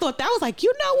and I thought that was like,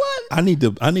 you know what?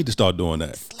 I need to start doing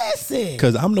that. Listen.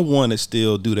 Because I'm the one that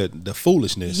still do the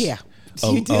foolishness. Yeah.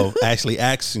 Of actually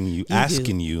asking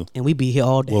you, and we be here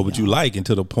all day. what would you like? And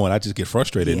to the point I just get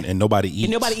frustrated and nobody eats.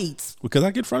 And nobody eats. Because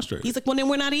I get frustrated. He's like, well, then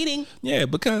we're not eating. Yeah,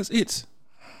 because it's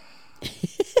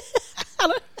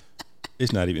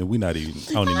it's not even, we're not even,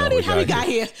 I don't even know how we got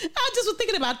here. I just was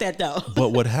thinking about that though. But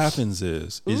what happens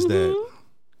is that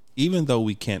even though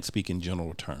we can't speak in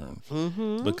general terms,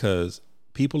 because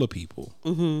people are people,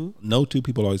 no two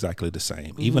people are exactly the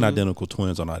same. Even identical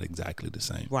twins are not exactly the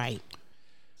same. Right.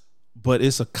 But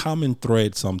it's a common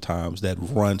thread sometimes that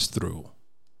runs through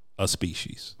a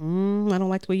species. I don't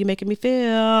like the way you're making me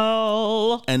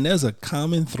feel. And there's a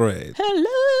common thread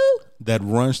Hello. that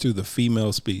runs through the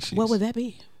female species. What would that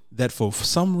be? That for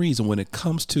some reason, when it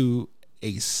comes to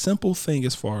a simple thing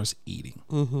as far as eating,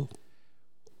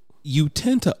 you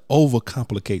tend to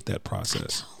overcomplicate that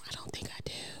process. I don't think I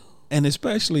do. And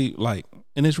especially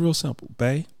and it's real simple.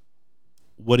 Bae,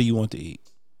 what do you want to eat?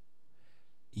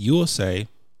 You'll say,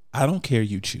 I don't care,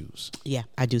 you choose. Yeah,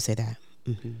 I do say that.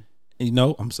 And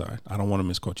I'm sorry. I don't want to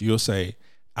misquote you. You'll say,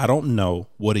 I don't know.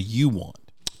 What do you want?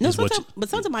 No,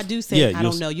 sometimes I do say, I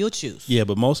don't know. You'll choose. Yeah,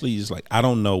 but mostly you're just like, I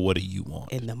don't know. What do you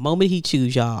want? And the moment he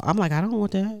choose, y'all, I'm like, I don't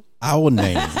want that. I will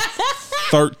name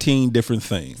 13 different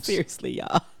things. Seriously,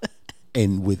 y'all.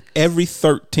 And with every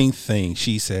 13th thing,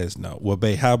 she says no. Well,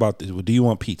 babe, how about this? Well, do you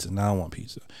want pizza? No, I don't want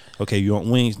pizza. Okay, you want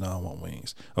wings? No, I want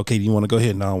wings. Okay, do you want to go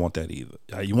ahead? No, I don't want that either.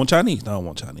 You want Chinese? No, I don't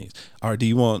want Chinese. All right, do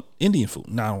you want Indian food?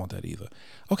 No, I don't want that either.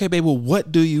 Okay, babe, well,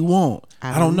 what do you want?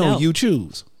 I don't know. You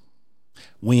choose.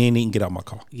 We ain't eating. Get out my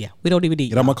car. Yeah, we don't even eat.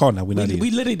 Get out my car now. We're not eating. We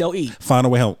literally don't eat. Find a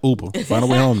way home. Uber. Find a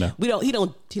way home now. He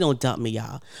don't dump me,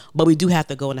 y'all. But we do have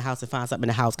to go in the house and find something in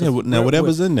the house. Yeah, now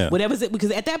whatever's in there. Whatever's it, because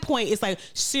at that point it's like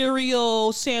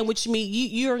cereal, sandwich meat.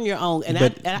 You're on your own, and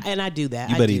I do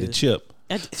that. You better eat a chip.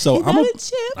 So I'm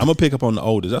gonna pick up on the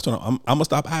oldest. That's what I'm gonna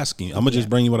stop asking you. I'm gonna just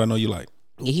bring you what I know you like.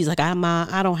 He's like,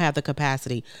 I don't have the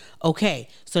capacity. Okay,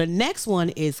 so the next one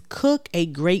is cook a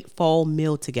great fall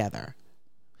meal together.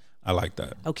 I like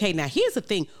that. Okay, now here's the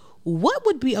thing. What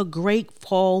would be a great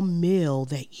fall meal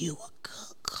that you would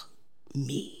cook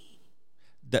me?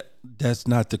 That's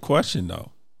not the question,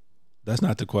 though. That's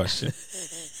not the question.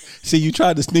 See, you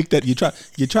tried to sneak that.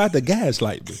 You tried to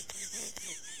gaslight me.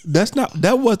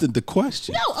 That wasn't the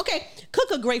question. No, okay. Cook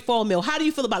a great fall meal. How do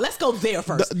you feel about it? Let's go there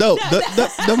first. No,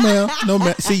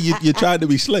 ma'am. See, you tried to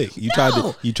be slick. You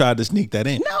tried to sneak that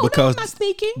in. No, I'm not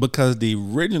sneaking. Because the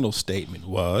original statement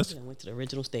was, I went to the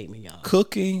original statement, y'all.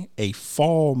 Cooking a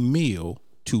fall meal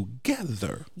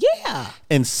together. Yeah.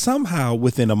 And somehow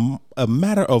within a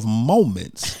matter of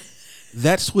moments,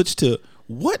 that switched to,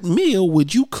 what meal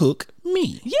would you cook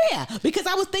me? Yeah, because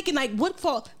I was thinking what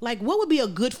would be a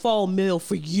good fall meal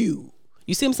for you?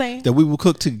 You see what I'm saying? That we will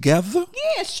cook together?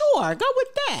 Yeah, sure. Go with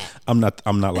that. I'm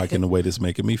not liking the way this is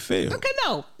making me feel. Okay,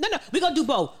 no. We're gonna do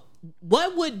both.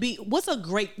 What's a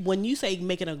great, when you say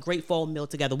making a great fall meal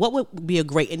together, what would be a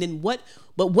great, and then what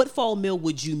fall meal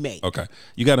would you make? Okay.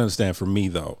 You gotta understand, for me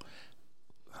though,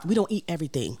 we don't eat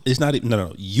everything. It's not,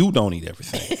 no, you don't eat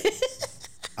everything.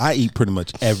 I eat pretty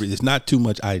much everything. It's not too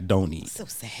much I don't eat. So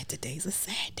sad. Today's a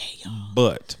sad day, y'all.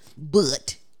 But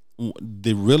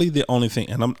the only thing,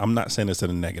 and I'm not saying this in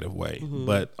a negative way,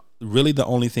 but really the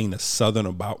only thing that's Southern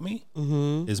about me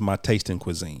is my taste in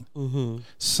cuisine.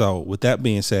 So with that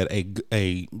being said,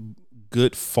 a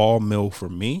good fall meal for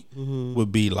me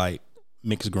would be like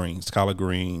mixed greens, collard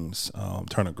greens,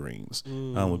 turnip greens,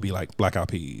 would be like black eyed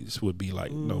peas, would be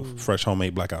like, fresh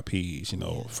homemade black eyed peas,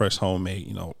 fresh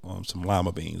homemade, some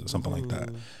lima beans or something like that,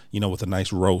 with a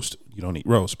nice roast. You don't eat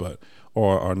roast, but,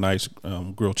 or a nice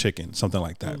grilled chicken, something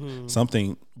like that.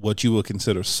 Something what you would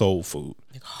consider soul food.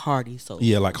 Like hearty soul food.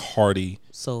 Yeah, like hearty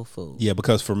soul food. Yeah,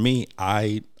 because for me,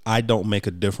 I don't make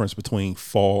a difference between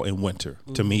fall and winter.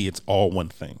 To me, it's all one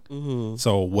thing.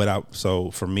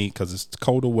 So for me, because it's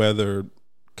colder weather,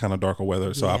 kind of darker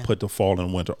weather, so I put the fall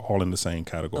and winter all in the same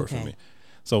category for me.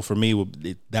 So for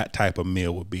me, that type of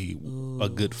meal would be a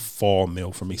good fall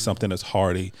meal for me. Something that's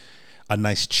hearty, a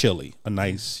nice chili, a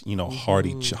nice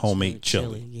hearty homemade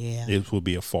chili. It would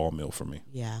be a fall meal for me.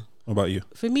 Yeah. What about you?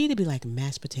 For me, it'd be like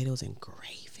mashed potatoes and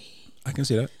gravy. I can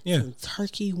see that. Yeah. Some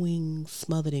turkey wings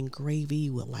smothered in gravy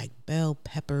with like bell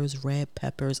peppers, red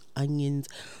peppers, onions,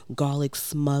 garlic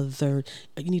smothered.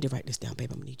 You need to write this down, babe.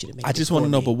 I'm gonna need you to make. I just want to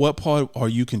know, but what part are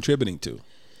you contributing to,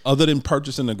 other than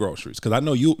purchasing the groceries? Because I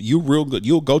know you real good.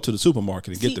 You'll go to the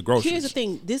supermarket and get the groceries. Here's the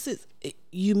thing. This is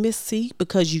you miss C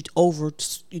because you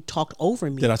talked over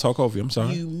me. Did I talk over you? I'm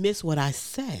sorry. You missed what I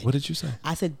said. What did you say?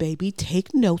 I said, baby,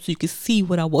 take notes so you can see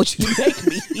what I want you to make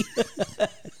me.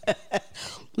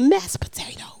 Mashed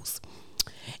potatoes.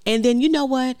 And then you know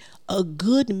what? A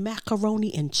good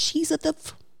macaroni and cheese at the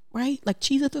right? Like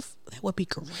cheese at the that would be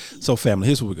great. So family,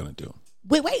 here's what we're gonna do.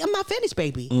 Wait, I'm not finished,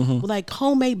 baby. Mm-hmm. Like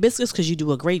homemade biscuits, because you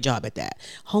do a great job at that.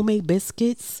 Homemade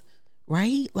biscuits,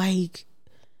 right? Like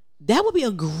that would be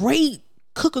a great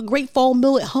fall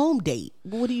meal at home date.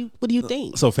 What do you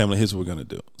think? So family, here's what we're gonna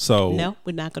do. So No,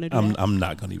 we're not gonna do that. I'm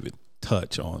not gonna even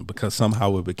touch on, because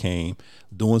somehow it became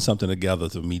doing something together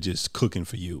to me just cooking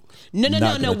for you. No.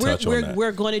 We're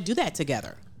We're going to do that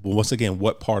together. But once again,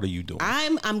 what part are you doing?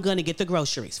 I'm going to get the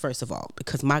groceries first of all,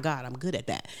 because my God, I'm good at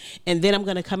that. And then I'm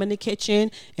going to come in the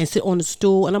kitchen and sit on the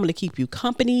stool, and I'm going to keep you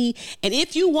company. And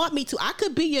if you want me to, I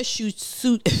could be your sous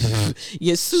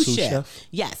chef.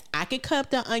 Yes, I could cut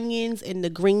up the onions and the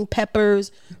green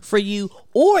peppers for you.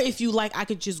 Or if you like, I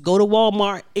could just go to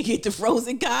Walmart and get the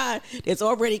frozen kind that's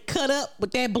already cut up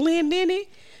with that blend in it,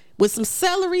 with some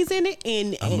celeries in it,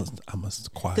 and I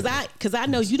must quietly, because I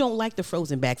know you don't like the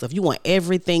frozen bags. So if you want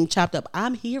everything chopped up,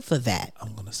 I'm here for that.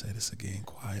 I'm gonna say this again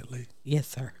quietly. Yes,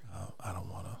 sir. I don't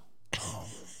want to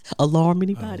alarm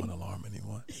anybody. I don't want to alarm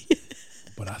anyone.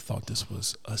 But I thought this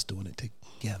was us doing it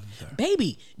together,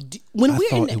 baby. I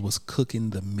thought it was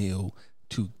cooking the meal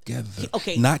together.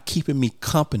 Okay, not keeping me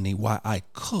company while I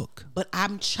cook. But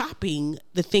I'm chopping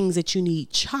the things that you need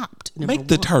chopped. Make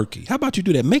the turkey. How about you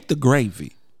do that? Make the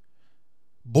gravy.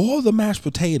 Boil the mashed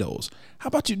potatoes. How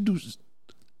about you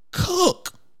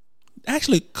cook?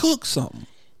 Actually cook something.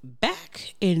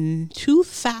 Back in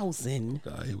 2000.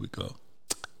 Here we go.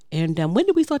 And when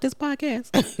did we start this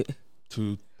podcast?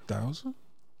 2000?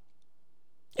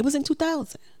 It was in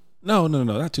 2000. No,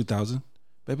 not 2000.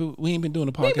 Baby, we ain't been doing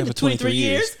a podcast for 23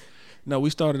 years. No, we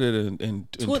started it in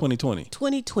 2020.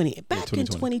 2020. Back in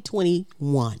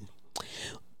 2021.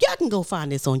 Y'all can go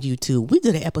find this on YouTube. We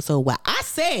did an episode where I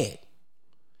said,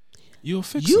 you're a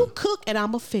fixer. You cook and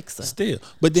I'm a fixer. Still.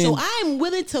 But then, so I'm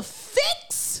willing to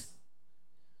fix.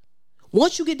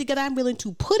 Once you get together, I'm willing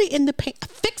to put it in the pan,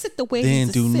 fix it the way it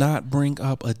needs to sit. Then do not bring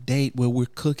up a date where we're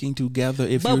cooking together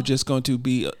if you're just going to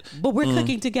be. But we're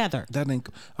cooking together. That ain't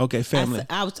okay, family.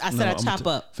 I said I chop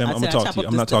up. Family, I'm gonna talk to you.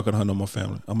 I'm not talking to her no more,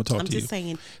 family. I'm gonna talk to you. I'm just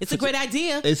saying, it's a great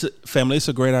idea. It's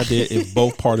a great idea if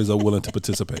both parties are willing to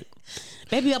participate.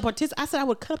 Baby, I said I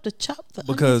would cut up the chop.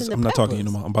 Because I'm not talking to you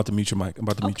no more. I'm about to mute your mic.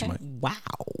 Wow.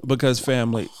 Because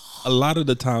family, a lot of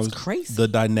the times, crazy. The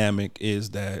dynamic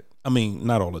is that, I mean,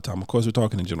 not all the time. Of course, we're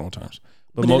talking in general terms.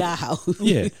 But in our house.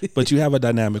 Yeah. But you have a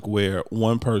dynamic where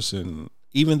one person,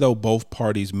 even though both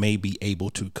parties may be able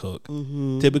to cook,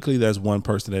 typically there's one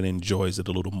person that enjoys it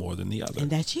a little more than the other. And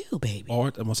that's you, baby.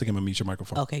 Or once again, I'm gonna mute your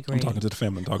microphone. Okay, great. I'm talking to the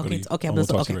family. I'm talking to you. Okay, I'm gonna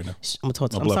talk to you right now. I'm gonna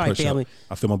talk to you. I'm sorry, family.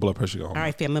 I feel my blood pressure going. All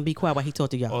right, family. I'm gonna be quiet while he talk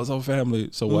to y'all. Oh, so family.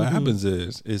 So what happens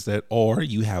is that, or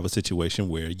you have a situation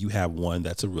where you have one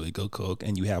that's a really good cook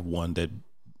and you have one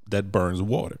that burns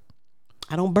water.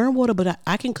 I don't burn water, but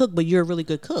I can cook. But you're a really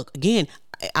good cook. Again,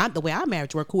 the way our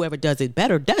marriage work, whoever does it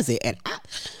better does it. And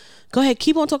go ahead,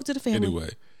 keep on talking to the family. Anyway,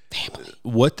 family.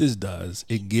 What this does,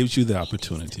 it gives you the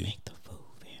opportunity. Make the food,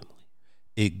 family.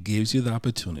 It gives you the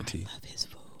opportunity. I love his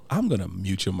food. I'm gonna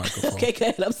mute your microphone. Okay, go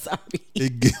ahead. I'm sorry.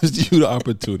 It gives you the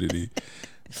opportunity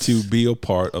to be a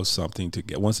part of something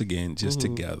together. Once again, just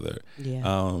together.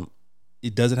 Yeah.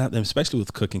 It doesn't have, especially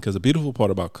with cooking, because the beautiful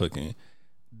part about cooking,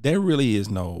 there really is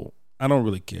no. I don't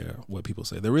really care what people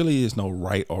say. There really is no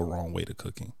right or wrong way to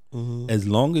cooking. As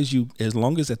long as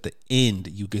at the end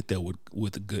you get there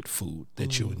with good food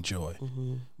that you enjoy.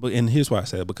 But and here's why I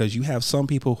say it, because you have some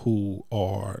people who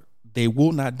they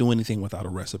will not do anything without a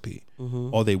recipe,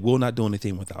 or they will not do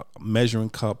anything without measuring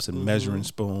cups and measuring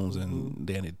spoons and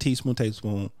then a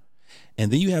teaspoon.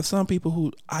 And then you have some people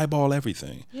who eyeball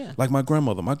everything. Yeah. Like my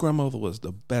grandmother. My grandmother was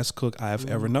the best cook I have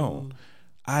ever known.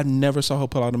 I never saw her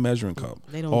pull out a measuring cup.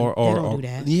 They don't do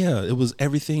that. Yeah,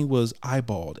 everything was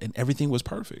eyeballed and everything was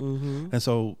perfect. And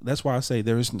so that's why I say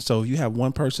so if you have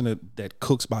one person that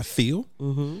cooks by feel,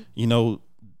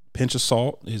 pinch of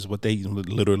salt is what they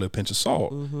literally pinch of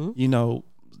salt.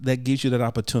 That gives you that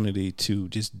opportunity to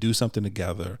just do something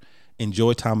together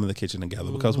enjoy time in the kitchen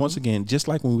together. Because once again, just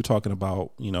like when we were talking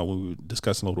about, when we were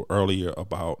discussing a little earlier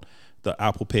about the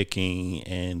apple picking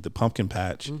and the pumpkin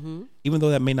patch, even though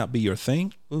that may not be your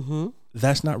thing,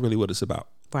 that's not really what it's about.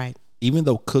 Right. Even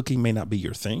though cooking may not be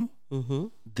your thing,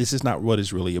 this is not what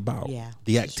it's really about. Yeah,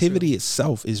 the activity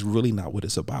itself is really not what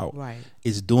it's about. Right.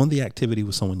 It's doing the activity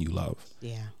with someone you love.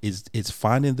 Yeah. It's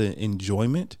finding the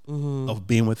enjoyment of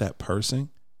being with that person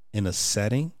in a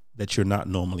setting that you're not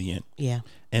normally in. Yeah.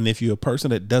 And if you're a person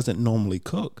that doesn't normally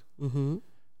cook,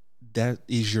 that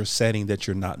is your setting that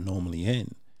you're not normally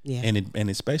in. Yeah. And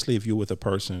especially if you're with a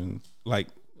person like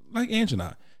Ange and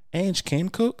I. Ange can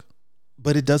cook,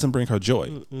 but it doesn't bring her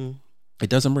joy. It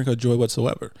doesn't bring her joy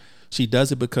whatsoever. She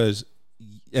does it because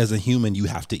as a human, you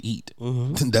have to eat.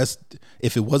 That's,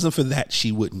 if it wasn't for that,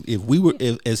 she wouldn't.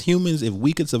 As humans, if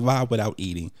we could survive without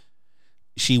eating,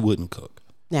 she wouldn't cook.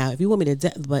 Now, if you want me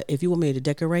to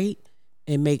decorate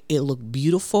and make it look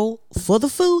beautiful for the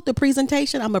food, the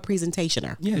presentation, I'm a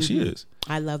presentationer. Yeah, she is.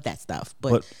 I love that stuff.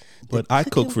 But I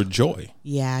cook for joy.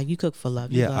 Yeah, you cook for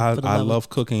love. I love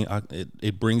cooking.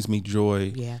 It brings me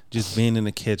joy. Yeah. Just being in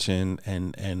the kitchen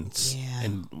and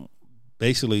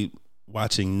basically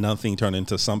watching nothing turn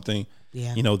into something.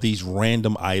 Yeah. These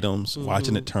random items,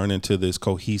 watching it turn into this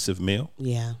cohesive meal.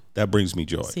 Yeah. That brings me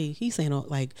joy. See, he's saying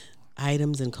like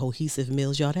items and cohesive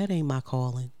meals. Y'all, that ain't my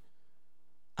calling.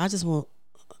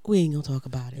 We ain't gonna talk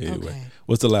about it. Anyway, okay.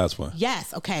 What's the last one?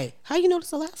 Yes. Okay. How you know it's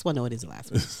the last one? No, it is the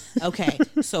last one. Okay.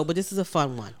 But this is a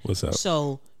fun one. What's up?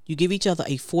 So you give each other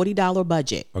a $40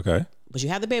 budget. Okay. But you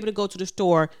have to be able to go to the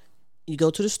store. You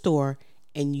go to the store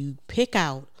and you pick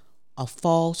out a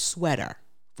fall sweater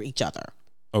for each other.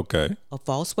 Okay. A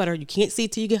fall sweater. You can't see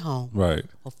it till you get home. Right.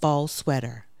 A fall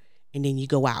sweater. And then you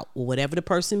go out. Well, whatever the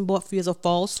person bought for you as a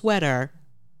fall sweater,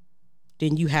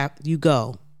 then you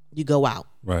go out.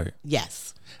 Right.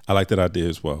 Yes. I like that idea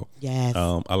as well. Yes.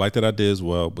 I like that idea as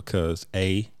well because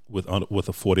with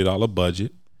a $40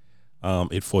 budget,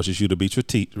 it forces you to be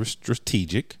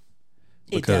strategic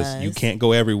because you can't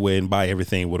go everywhere and buy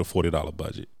everything with a $40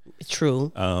 budget.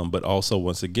 True. But also,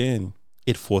 once again,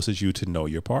 it forces you to know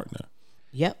your partner.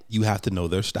 Yep. You have to know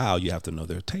their style. You have to know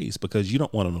their taste because you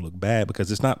don't want them to look bad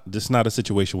because it's not a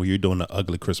situation where you're doing an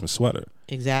ugly Christmas sweater.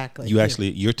 Exactly.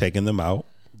 You're taking them out.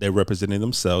 They're representing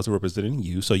themselves. They're representing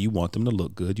you. So you want them to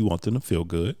look good. You want them to feel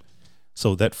good.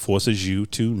 So that forces you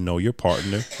to know your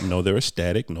partner, know their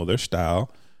aesthetic, know their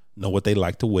style, know what they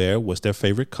like to wear, what's their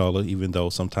favorite color, even though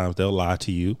sometimes they'll lie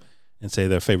to you and say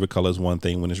their favorite color is one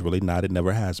thing when it's really not. It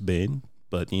never has been.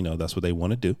 But, that's what they want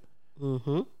to do.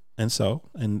 Mm-hmm.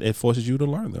 And it forces you to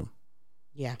learn them.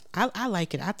 Yeah, I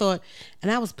like it. I thought, and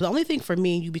that was the only thing for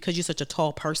me and you, because you're such a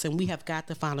tall person, we have got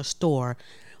to find a store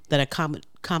that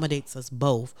accommodates us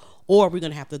both, or we're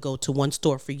gonna have to go to one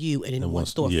store for you and then one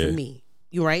store for me.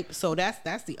 You right? So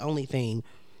that's the only thing,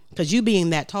 because you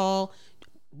being that tall,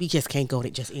 we just can't go to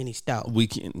just any store. We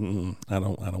can't. I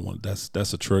don't want.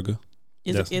 That's a trigger.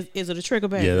 Is it a trigger,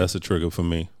 baby? Yeah, that's a trigger for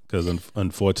me because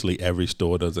unfortunately every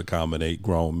store does accommodate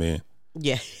grown men.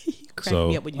 Yeah, you crack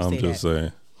me up when you say that. I'm just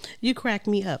saying. You cracked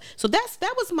me up. So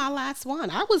that was my last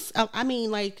one.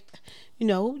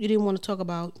 You didn't want to talk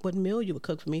about what meal you would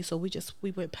cook for me, so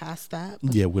we went past that.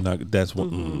 Yeah, we're not. That's what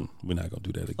we're not gonna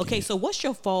do that again. Okay, so what's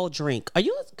your fall drink? Are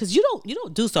you? Because you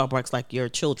don't do Starbucks like your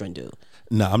children do.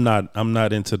 No, I'm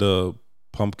not into the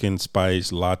pumpkin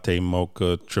spice latte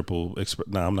mocha triple.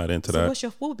 No, I'm not into that.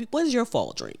 What is your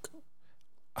fall drink?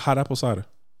 Hot apple cider.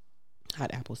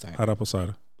 Hot apple cider. Hot apple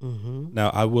cider. Mm-hmm.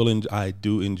 Now I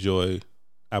do enjoy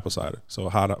apple cider. So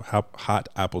hot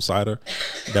apple cider,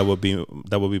 that would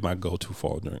be my go-to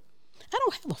fall drink. I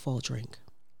don't have a fall drink.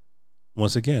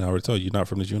 Once again, I already told you, you're not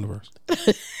from this universe.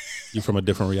 You're from a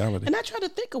different reality. And I try to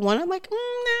think of one. I'm like,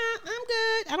 nah, I'm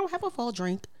good. I don't have a fall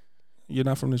drink. You're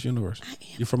not from this universe.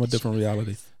 You're from a different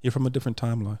reality. You're from a different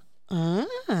timeline.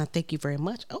 Thank you very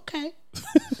much. Okay.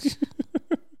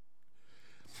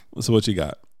 So what you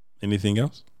got? Anything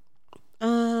else?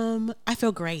 I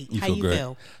feel great. How you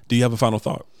feel? Do you have a final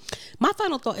thought? My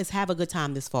final thought is have a good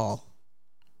time this fall.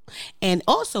 And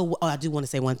also, I do want to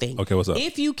say one thing. Okay, what's up?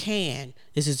 If you can,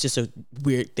 this is just a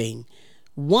weird thing.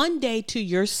 One day to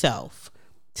yourself.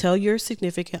 Tell your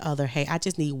significant other, hey, I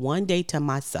just need one day to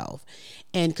myself.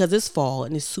 And because it's fall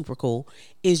and it's super cool,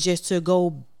 is just to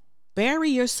go bury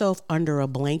yourself under a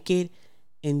blanket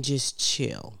and just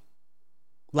chill.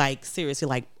 Like, seriously,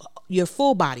 like your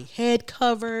full body, head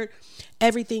covered,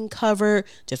 everything covered.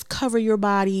 Just cover your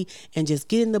body and just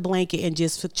get in the blanket and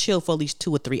just chill for at least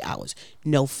 2 or 3 hours.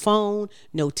 No phone,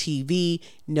 no TV,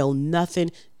 no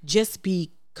nothing. Just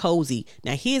be cozy.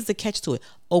 Now, here's the catch to it.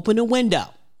 Open the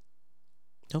window.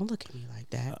 Don't look at me like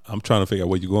that. I'm trying to figure out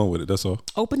where you're going with it. That's all.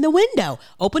 Open the window.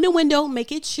 Open the window.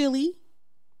 Make it chilly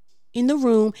in the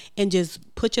room and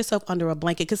just put yourself under a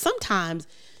blanket. Because sometimes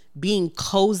being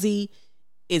cozy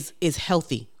is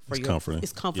healthy for you.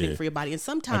 It's comforting for your body. And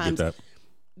sometimes,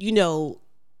 you know,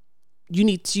 you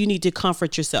need to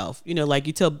comfort yourself. You know, like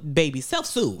you tell babies,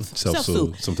 self-soothe.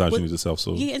 Sometimes you need to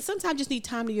self-soothe. Yeah, and sometimes you just need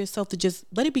time to yourself to just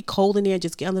let it be cold in there,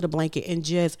 just get under the blanket and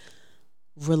just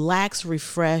relax,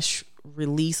 refresh,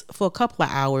 release for a couple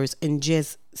of hours and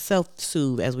just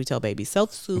self-soothe, as we tell babies.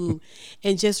 Self-soothe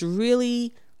and just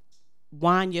really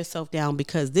wind yourself down,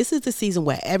 because this is the season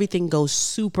where everything goes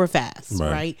super fast,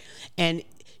 right? And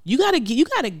you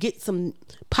gotta get some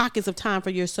pockets of time for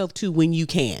yourself too when you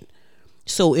can.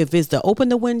 So if it's to open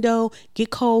the window, get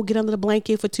cold, get under the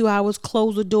blanket for 2 hours,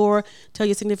 close the door, tell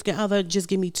your significant other, just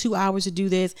give me 2 hours to do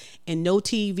this, and no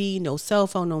TV, no cell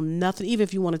phone, no nothing. Even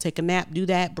if you want to take a nap, do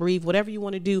that, breathe, whatever you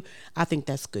want to do. I think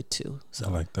that's good too. So. I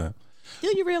like that.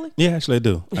 Do you really? Yeah, actually I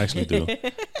do.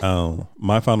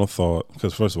 My final thought,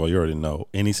 because first of all, you already know,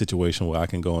 any situation where I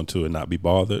can go into and not be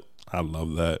bothered, I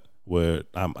love that. Where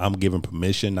I'm given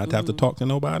permission not to have to talk to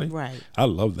nobody. Right. I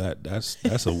love that.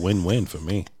 That's a win-win for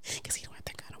me. Because you don't have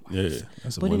that kind of work. Yeah,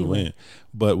 that's a win-win. Anyway,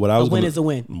 but what I was win is a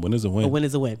win. Win is a win. A win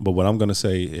is a win. But what I'm going to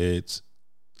say is,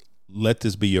 let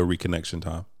this be your reconnection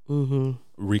time.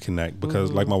 Reconnect,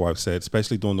 because like my wife said,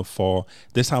 especially during the fall,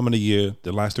 this time of the year,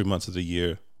 the last 3 months of the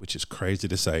year, which is crazy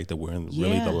to say that we're in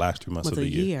really the last 3 months of the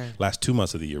year. Last 2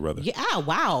 months of the year, rather. Yeah,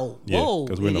 wow. Yeah,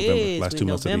 because we're in November. Last 2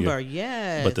 months of the year.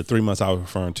 Yes. But the 3 months I was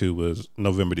referring to was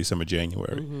November, December,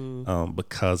 January,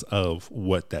 because of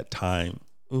what that time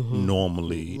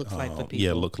normally looks like for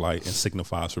people. Look like and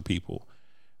signifies for people.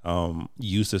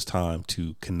 Use this time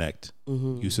to connect.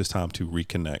 Use this time to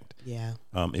reconnect. Yeah.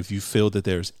 If you feel that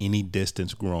there's any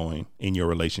distance growing in your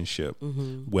relationship,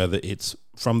 whether it's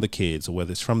from the kids or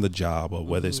whether it's from the job or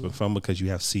whether it's from because you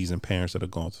have seasoned parents that are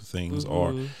going through things,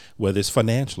 or whether it's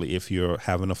financially, if you're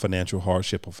having a financial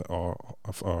hardship or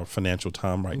financial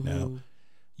time right now,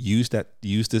 use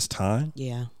this time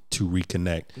to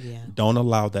reconnect. Yeah. Don't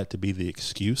allow that to be the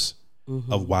excuse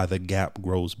of why the gap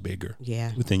grows bigger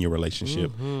within your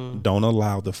relationship. Don't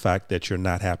allow the fact that you're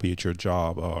not happy at your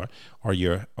job or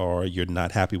you're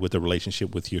not happy with the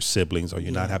relationship with your siblings, or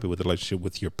you're not happy with the relationship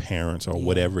with your parents, or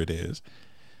whatever it is.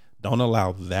 Don't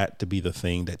allow that to be the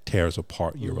thing that tears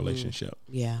apart your relationship.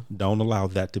 Yeah. Don't allow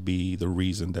that to be the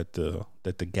reason that the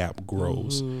gap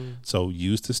grows. So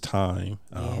use this time.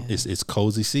 It's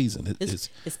cozy season. It's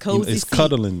cozy. It's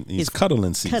cuddling. It's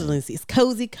cuddling season. It's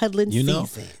cozy cuddling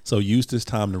season. So use this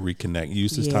time to reconnect.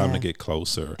 Use this time to get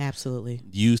closer. Absolutely.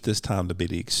 Use this time to be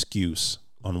the excuse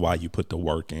on why you put the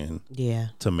work in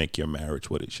to make your marriage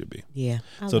what it should be. Yeah,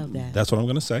 I love that. That's what I'm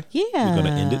going to say. Yeah. We're going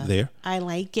to end it there. I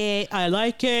like it,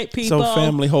 people. So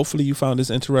family, hopefully you found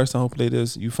this interesting. Hopefully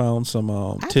you found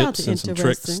some tips and some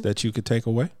tricks that you could take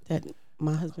away. That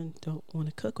my husband don't want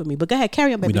to cook with me. But go ahead,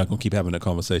 carry on, baby. We're not going to keep having that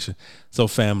conversation. So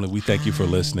family, we thank you for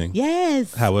listening.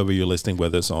 Yes. However you're listening,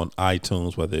 whether it's on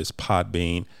iTunes, whether it's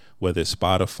Podbean, whether it's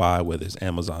Spotify, whether it's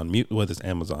Amazon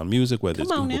Music, whether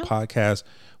it's Google Podcasts,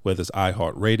 whether it's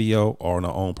iHeartRadio, or on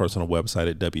our own personal website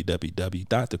at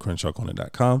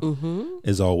www.thecrenshawcorner.com.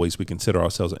 As always, we consider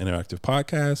ourselves an interactive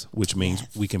podcast, which means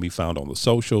we can be found on the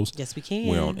socials. Yes, we can.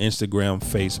 We're on Instagram,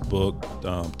 Facebook,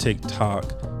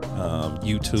 TikTok,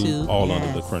 YouTube, all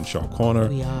under The Crenshaw Corner.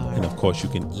 We are. And of course, you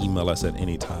can email us at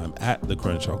any time at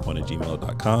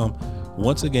thecrenshawcorner@gmail.com.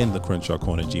 Once again,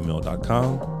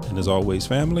 thecrenshawcorner@gmail.com. And as always,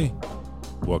 family,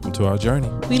 welcome to our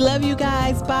journey. We love you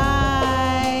guys.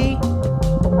 Bye.